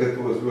Dievs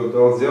sagatavos ļoti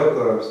daudz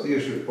jautājumus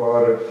tieši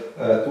par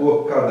to,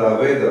 kādā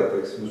veidā,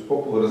 teiksim, jūs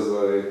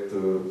popularizējat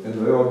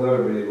NVO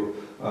darbību,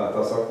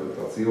 tās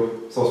aktivitātes, jo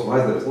savs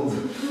maizdarbs, lūdzu.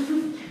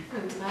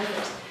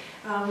 Maizdarbs.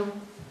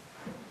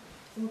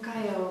 Kā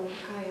jau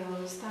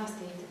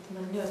stāstīt,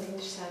 man ļoti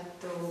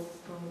interesētu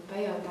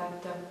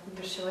pajautāt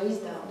par šo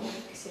izdevumu,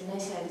 kas ir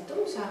Nesēdi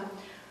tumsā.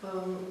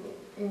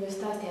 Jūs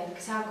stāstījāt,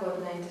 ka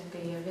sākotnēji tas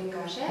bija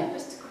vienkārši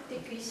ēpasts, kur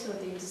tika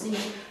izsūtītas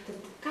ziņas. Tad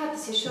kā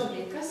tas ir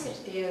šobrīd? Kas ir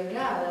tie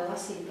reāli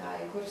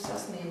lasītāji, kurus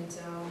sasniedz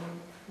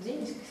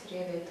ziņas, kas ir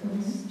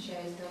ievietotas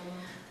šajā izdevumā?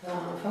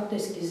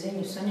 Faktiski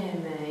ziņu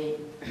saņēmēji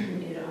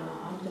ir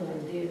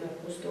aptuveni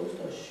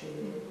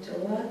 2500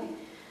 cilvēki,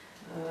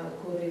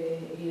 kuri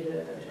ir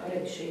arī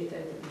šī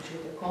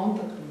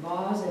kontaktu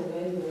bāze ir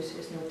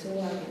veidojusies no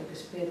cilvēkiem,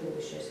 kas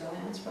piedalījušies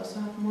alianses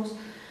pasākumos,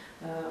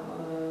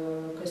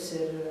 kas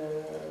ir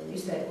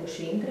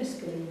izteikuši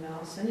interesi, ka viņi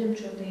vēl saņemt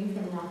šo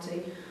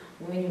informāciju,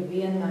 un viņi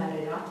vienmēr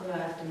ir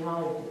atvērti un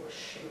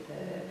auguši.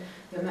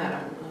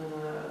 Piemēram,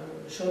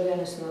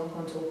 šodien es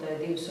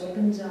nokonsultēju 2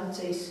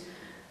 organizācijas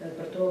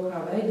par to, kā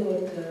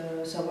veidot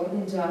savu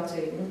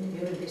organizāciju,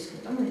 juridiski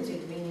un tam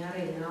līdzīgi, viņi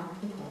arī nāk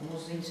kā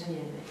mūsu ziņu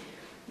saņēmēji.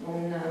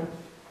 Un,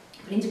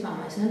 principā,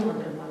 mēs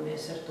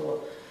nenodarbāmies ar to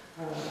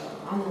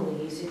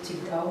analīzi, cik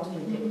daudz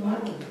viņi tiek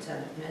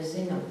pārpublicēti. Mēs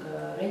zinām, ka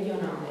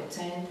reģionālie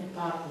centri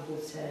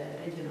pārpublicē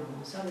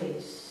reģionālās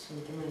avīzes un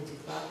tam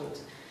līdzīgi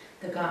pārpublicē.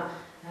 Tā kā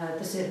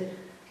tas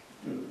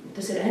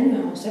ir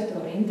NVO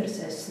sektora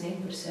interesēs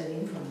sniegt par sevi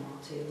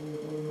informāciju,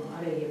 un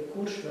arī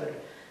jebkurš var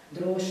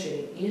droši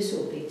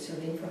iesūtīt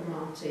savu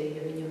informāciju,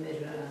 ja viņam ir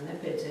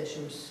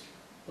nepieciešams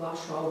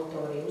plašu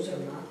auditoriju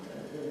uzrunāt,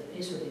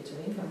 iesūtīt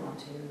savu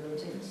informāciju un dot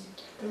ziņas.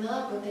 Tad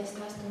lielākoties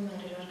tās tomēr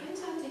ir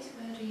organizācijas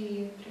vai arī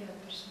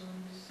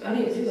privātpersonas?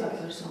 Arī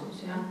privātpersonas,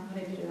 jā,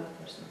 arī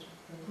privātpersonas.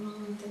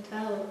 Tad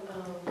vēl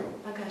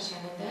pagājušajā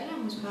nedēļā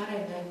mums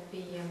pārējai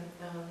bija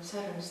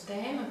sarunas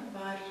tēma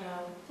par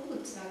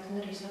publicitāti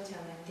un arī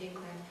sociālajiem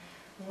tīkliem.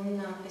 Un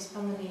es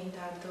pamanīju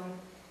tādu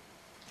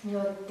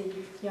ļoti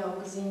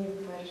jauku ziņu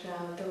par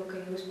to, ka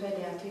jūsu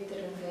pēdējā Twitter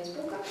un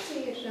Facebook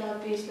akcija ir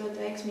bijusi ļoti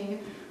veiksmīga.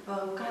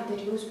 Kāda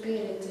ir jūsu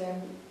pieredze,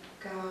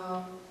 kā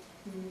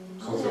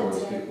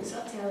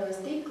sociālajos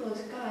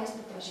tīklos, kā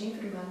izplatās šī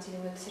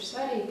informācija, vai tas ir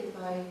svarīgi,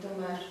 vai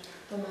tomēr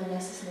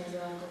nesasniedz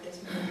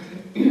lielākoties mērķi?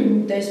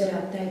 Te es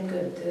varētu teikt, ka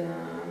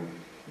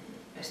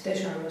es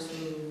tiešām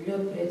esmu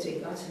ļoti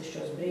priecīga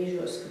atsevišķos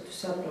brīžos, ka tu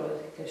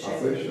saproti, ka šeit...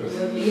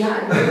 Jā,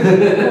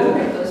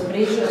 konkrētos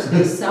brīžos, ka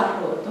es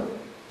saprotu,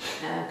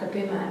 ka,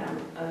 piemēram,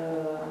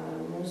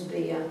 mums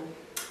bija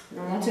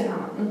no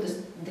nacionālā, tas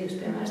 2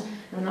 piemērs,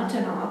 no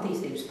nacionālā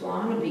attīstības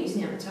plāna bija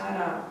izņemts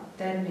ārā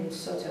termins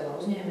sociālā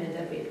uzņēmēja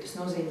darbība. Tas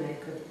nozīmē,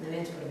 ka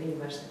neviens par viņu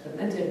vairs nekad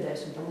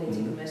nedzirdēs un tam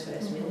līdzīgi, ka mēs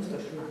varēsim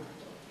ilgstoši runāt par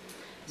to.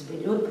 Es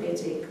biju ļoti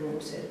priecīga, ka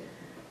mums ir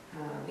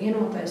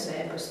vienotais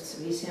ēpasts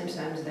visiem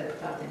Saeimas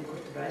deputātiem, kur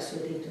tur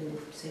aizsūtīt un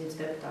 100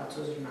 deputātus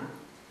uzrunāt.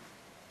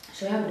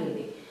 Šajā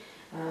brīdī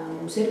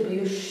mums ir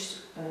bijušas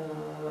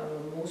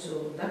mūsu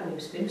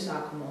darbības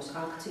pirmsākumos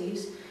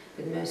akcijas,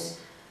 kad mēs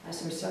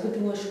esam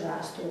sagatavojuši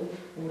vēstuli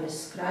un mēs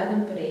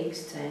skraidam pa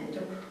Rīgas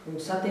centru un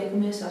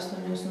satiekamies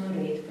 8 no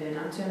rīta pie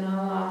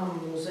Nacionālā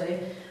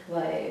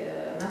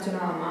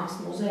mākslas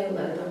muzeja,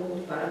 lai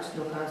dabūtu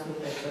parakstu no kādas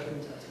noteiktas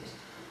organizācijas.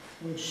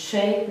 Un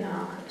šeit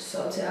nāk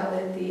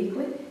sociālie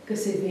tīkli,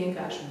 kas ir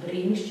vienkārši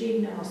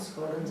brīnišķīgi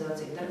nevalstisko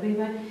organizāciju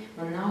darbībai.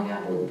 Man nav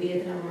jābūt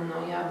biedram, man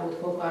nav jābūt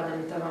kaut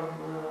kādam tavam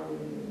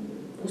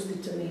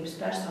uzticamības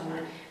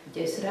personai. Bet,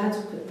 ja es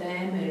redzu, ka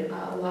tēma ir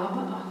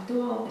laba,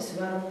 aktuāla, es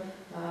varu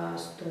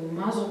to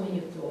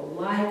mazumiņu, to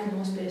laiku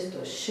nospiest,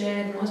 to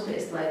share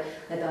nospiest, lai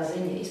tā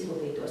ziņa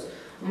izplatītos.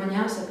 Un man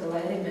jāsaka, lai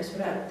arī mēs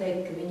varētu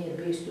teikt, ka viņi ir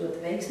bijusi ļoti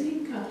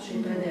veiksmīgi, kā šī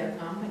pēdējā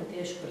kampaņa,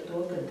 tieši par to,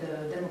 ka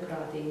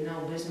demokrātija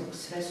nav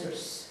bezmaksas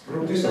resurss.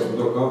 Protams, izsaka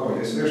to kampaņu.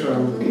 Es tiešām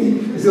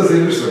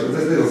izlasīju virsāk, bet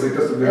es neizlasīju,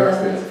 kas tur bija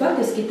rakstīts.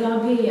 Faktiski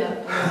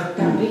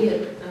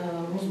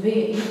mums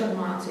bija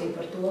informācija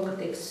par to, ka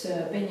tiks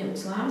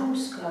pieņemts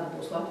lēmums, kāda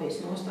būs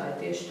Latvijas nostāja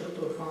tieši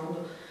struktūra fondu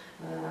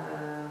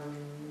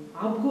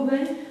apguvē,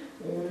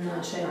 un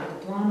šajā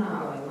plānā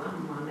vai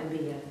lēmumā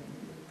nebija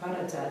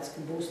paredzēts,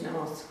 ka būs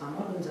nevalstiskām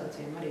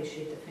organizācijām arī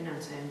šī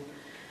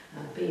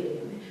finansējuma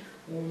pieejami.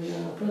 Un,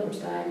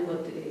 protams, tā ir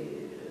ļoti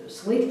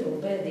slikta un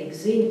bēdīga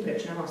ziņa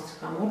priekš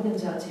nevalstiskām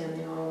organizācijām,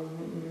 jo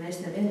mēs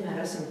nevienmēr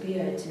esam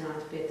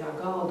pieaicināti pie tā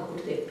galda, kur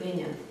tiek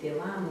pieņemti tie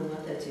lēmumi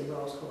attiecībā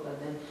uz kaut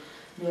kādiem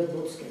ļoti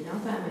būtiskiem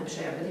jautājumiem,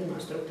 šajā gadījumā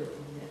struktūra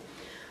fondiem.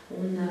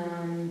 Un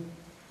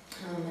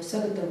mēs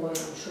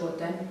sagatavojam šo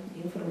te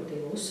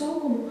informatīvu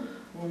uzsaukumu,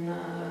 un,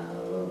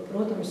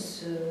 protams,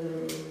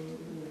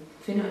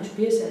 finanšu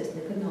piesaist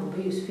nekad nav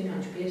bijusi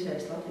finanšu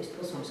piesaist Latvijas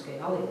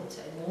Pilsoniskajai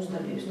aliansei, mūsu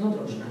darbības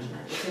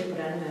nodrošināšanai, tas ir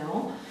par NVO.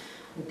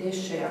 Un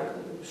tieši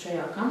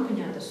šajā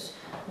kampaņā tas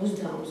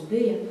uzdevums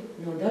bija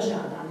no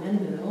dažādām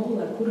NVO,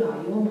 lai kurā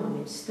jomā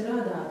viņas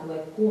strādātu, lai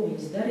ko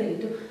viņas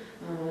darītu,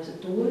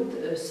 dot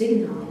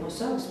signālu no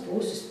savas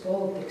puses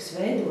politikas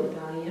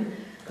veidotājiem,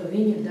 ka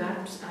viņu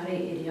darbs arī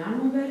ir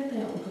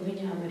jānovērtē un ka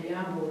viņām ir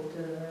jābūt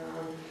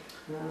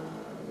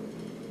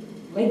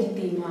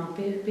leģitīmām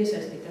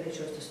piesaistīt arī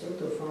šos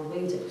struktūra fondu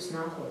līdzekļus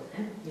nākotnē,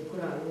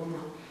 jebkurā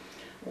jomā.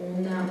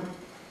 Un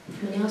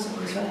jāsaka,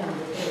 mēs varējām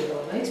būt arī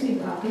vēl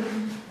veiksmīgāki,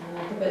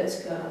 tāpēc,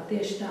 ka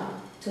tieši tā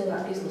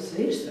cilvēki izlasa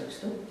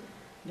virsrakstu,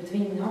 bet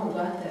viņi nav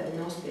gatavi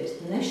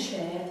nospiest ne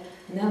share,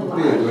 ne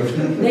like.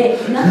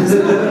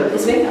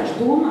 Es vienkārši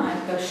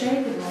domāju, ka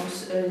šeit ir mums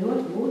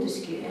ļoti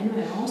būtiski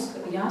NVOs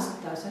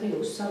jāskatās arī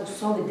uz savu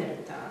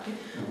solidaritāti.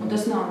 Un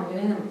tas nav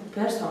nevienam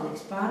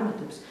personīgs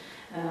pārmetums.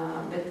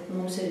 Bet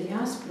mums ir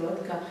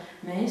jāsaprot, ka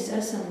mēs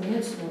esam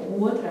viens no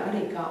otra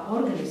arī kā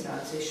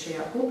organizācijas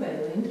šajā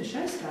kopējo interešu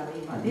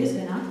aizstāvībā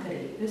diezgan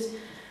atkarīgas.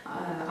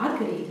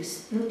 Atkarīgas,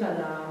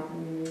 tādā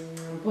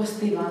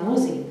pozitīvā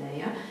nozīmē,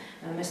 ja?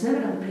 Mēs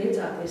nevaram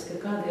priecāties, ka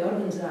kādai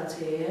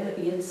organizācijai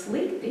iet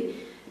slikti,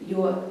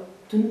 jo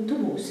tu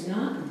būsi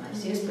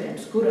nākamais,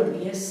 iespējams, kuram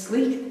ies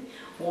slikti.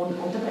 Un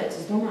tāpēc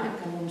es domāju,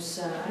 ka mums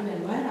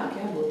arvien vairāk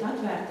jābūt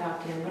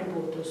atvērtākiem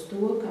varbūt uz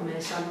to, ka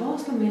mēs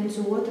atbalstam viens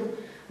otru,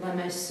 lai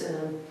mēs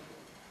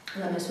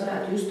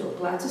varētu just to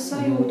pleca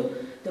sajūtu.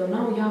 Tev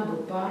nav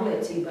jābūt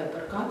pārliecībai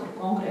par katru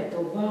konkrēto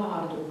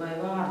vārdu vai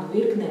vārdu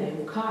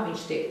virknējumu, kā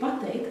viņš tiek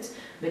pateikts,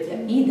 bet ja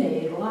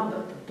ideja ir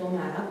laba, tad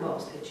tomēr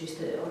atbalstīt šīs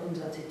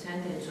organizāciju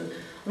centienus.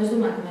 Un es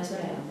domāju, ka mēs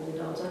varējām būt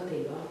daudz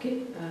aktīvāki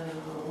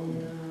un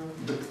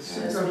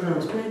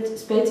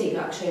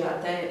spēcīgāk šajā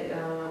te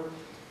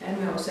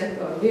NVO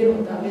sektoru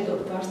vienotā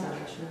viedokļa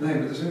pārstāvēšanā. Nē,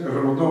 bet es vienkārši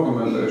varbūt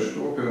dokumentēšu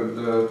to,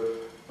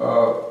 ka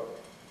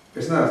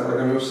es neesmu,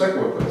 laikam, jūs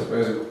sekotājs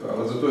Facebookā,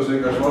 līdz ar to es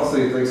vienkārši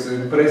lasīju,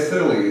 teiksim,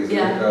 press-relīzi,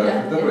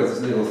 tāpēc es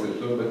nelasīju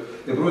to, bet,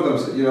 ja,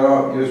 protams, ja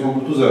jūs man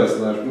būtu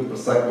uzaicinājuši būt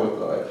par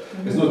sekotāju,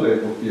 es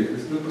noteikti būtu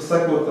piekrist būt par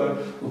sekotāju,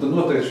 un tad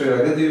noteikti šajā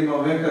gadījumā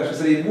vienkārši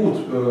es arī būtu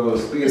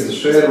spriedzis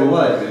share un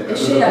like.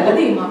 Es šajā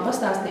gadījumā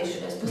pastāstīšu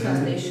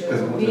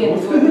vienu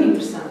ļoti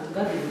interesantu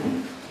gadījumu.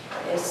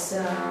 Es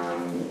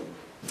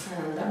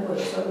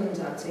darbojos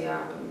organizācijā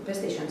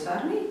Pestīšanas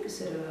armija, kas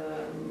ir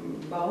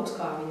Balts,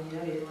 kā viņi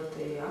arī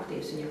ļoti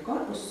aktīvs viņiem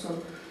korpusus,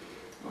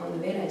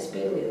 un vienreiz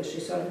piedalījos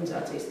šīs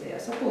organizācijas tajā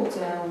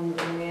sapulcē, un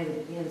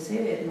viena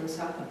sieviete man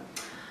saka,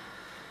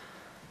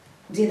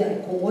 dziedāja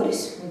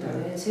koris, un tā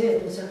viena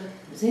sieviete man saka,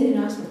 zini,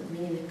 Rasma,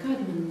 viņa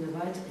nekad man nav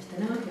aicinājusi, es te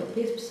nāk jau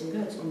 15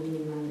 gadus, un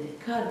viņa man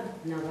nekad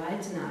nav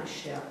aicinājusi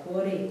šajā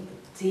korī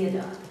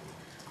dziedāt.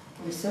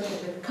 Un es saku,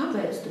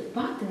 kāpēc tu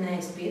pati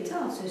neesi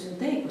piecēlusies un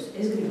teikusi,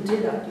 es gribu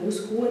dziedāt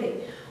jūsu korī?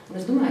 Un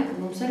es domāju, ka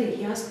mums arī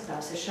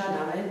jāskatās ir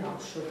šādā veidā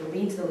uz šo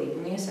līdzdalību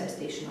un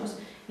iesaistīšanos.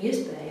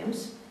 Iespējams,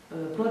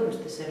 protams,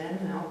 tas ir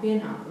NVO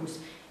pienākums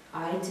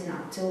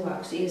aicināt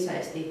cilvēkus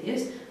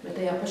iesaistīties, bet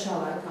tajā pašā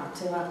laikā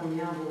cilvēkam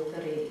jābūt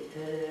arī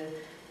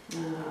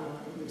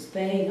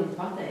spējīgam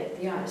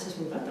pateikt, jā, es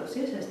esmu gatavs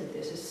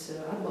iesaistīties, es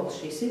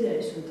atbalstu šīs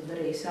idejas un tad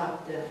arī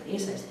sākt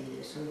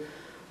iesaistīties.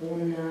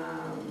 Un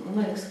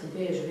liekas, ka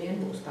bieži vien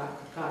būs tā,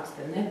 ka kāds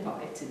te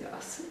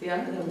nepaicigās. Ja?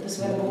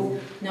 Tas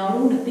varbūt nav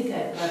runa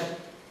tikai par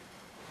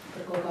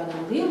kaut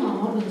kādām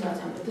lielām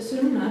organizācijām, bet tas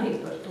runa arī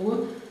par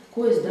to,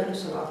 ko es daru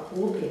savā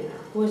kopienā,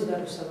 ko es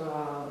daru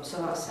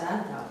savā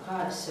sētā, kā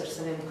es ar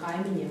saviem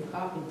kaimiņiem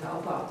kāpņu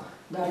telpā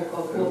daru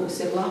kaut ko, kas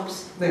ir labs.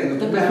 Nē,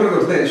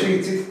 protams, šī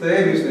cita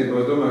tēma īstenībā,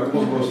 es domāju, ka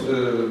mums būs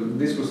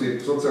diskusija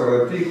par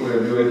sociālajiem tīkliem,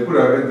 jo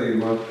kurā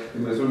gadījumā,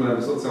 ja mēs runājam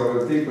par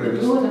sociālajiem tīkliem,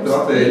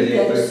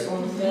 stratēģija. Protams,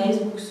 un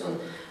Facebooks un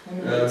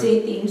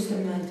citi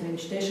instrumenti,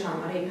 viņš tiešām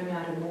arī,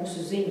 piemēram,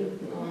 mūsu ziņu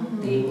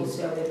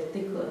tīkls jau ir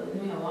tik,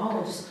 jau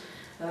audzis,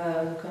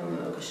 ka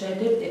šeit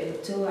ir tie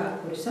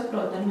cilvēki, kuri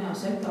saprot NVO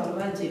sektoru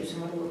vajadzības,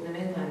 un varbūt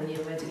nevienmēr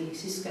viņiem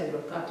vajadzīgs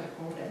izskaidrot katru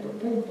konkrēto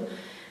punktu,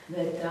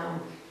 bet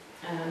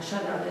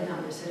šādā veidā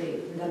mēs arī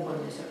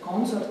darbojamies ar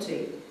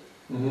konsorciju,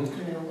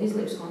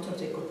 izglītības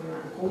konsorciju, kur,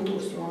 piemēram,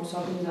 kultūras jomas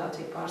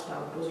organizācija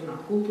pārstāv var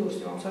uzrunāt kultūras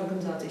jomas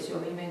organizācijas,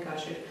 jo viņi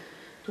vienkārši ir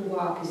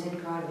tuvāki,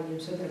 zina, kā ar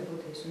viņiem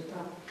sadarboties un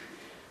tā.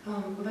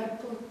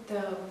 Varbūt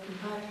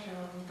var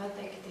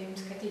pateikt tiem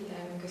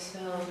skatītājiem, kas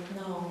vēl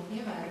nav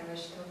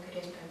ievērojuši to, ka ir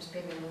iespējams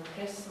pievienot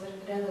preses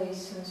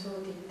relīzes un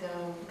sūtīt,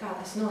 kā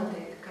tas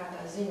notiek, kā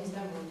tās ziņas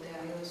dabūt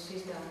tajā jūsu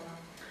izdevumā.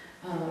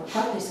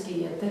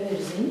 Faktiski, ja tev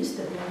ir ziņas,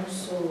 tad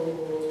mūsu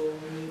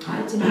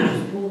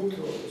aicinājums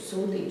būtu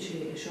sūtīt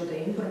šo te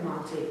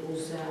informāciju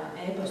uz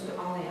e-pastu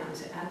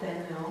alianse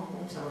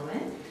 @nvo.lv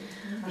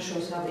ar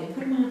šo savu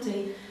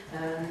informāciju.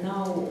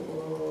 Nav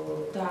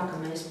tā, ka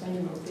mēs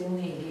paņemam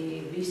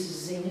pilnīgi visas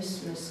ziņas,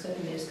 mēs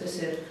skatāmies,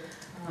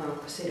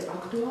 kas ir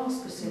aktuāls,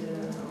 kas ir,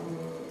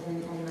 un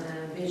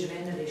bieži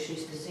vien arī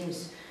šīs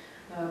ziņas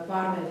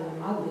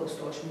pārveidojam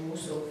atbilstoši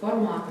mūsu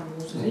formātam,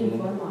 mūsu ziņu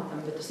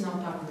formātam, bet tas nav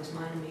tā, ka mēs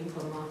mainām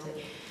informāciju.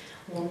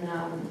 Un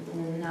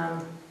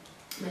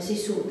mēs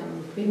izsūtam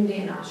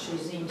pirmdienās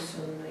šīs ziņas,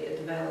 un, ja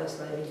tu vēlies,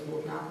 lai viņas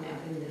būtu nākamajā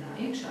pirmdienā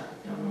iekšā, tad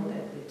tev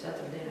noteikti līdz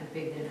ceturtdienai,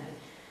 piekdienai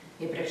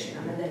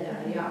iepriekšējā nedēļā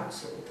ir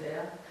jāatsūta,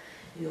 ja?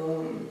 Jo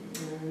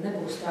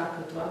nebūs tā,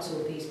 ka tu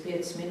atsūtīsi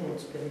 5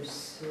 minūtes pirms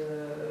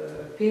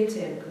 5,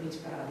 ka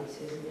viņas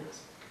parādīsies ziņās.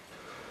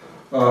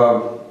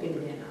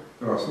 Pirmdienā.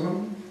 Rasma,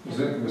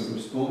 zinu, ka mēs tam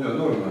stundu jau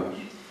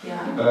norunājuši. Jā.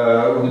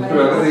 Un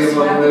pirmā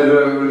gadījumā man ir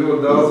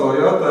ļoti daudz vēl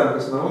jautājumu,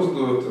 kas nav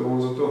uzdot, un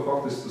uz to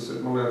faktiski tas ir,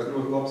 man liekas,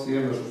 ļoti labs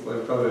iemesls, lai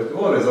kādreiz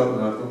vēlreiz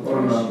atnākt un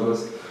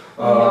parunātos.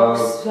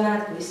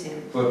 Svētku visiem.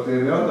 Par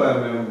tiem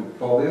jautājumiem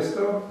paldies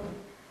tev,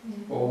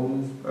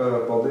 un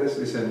paldies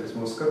visiem, kas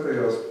mūs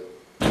skatījās.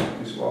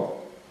 Visu labu!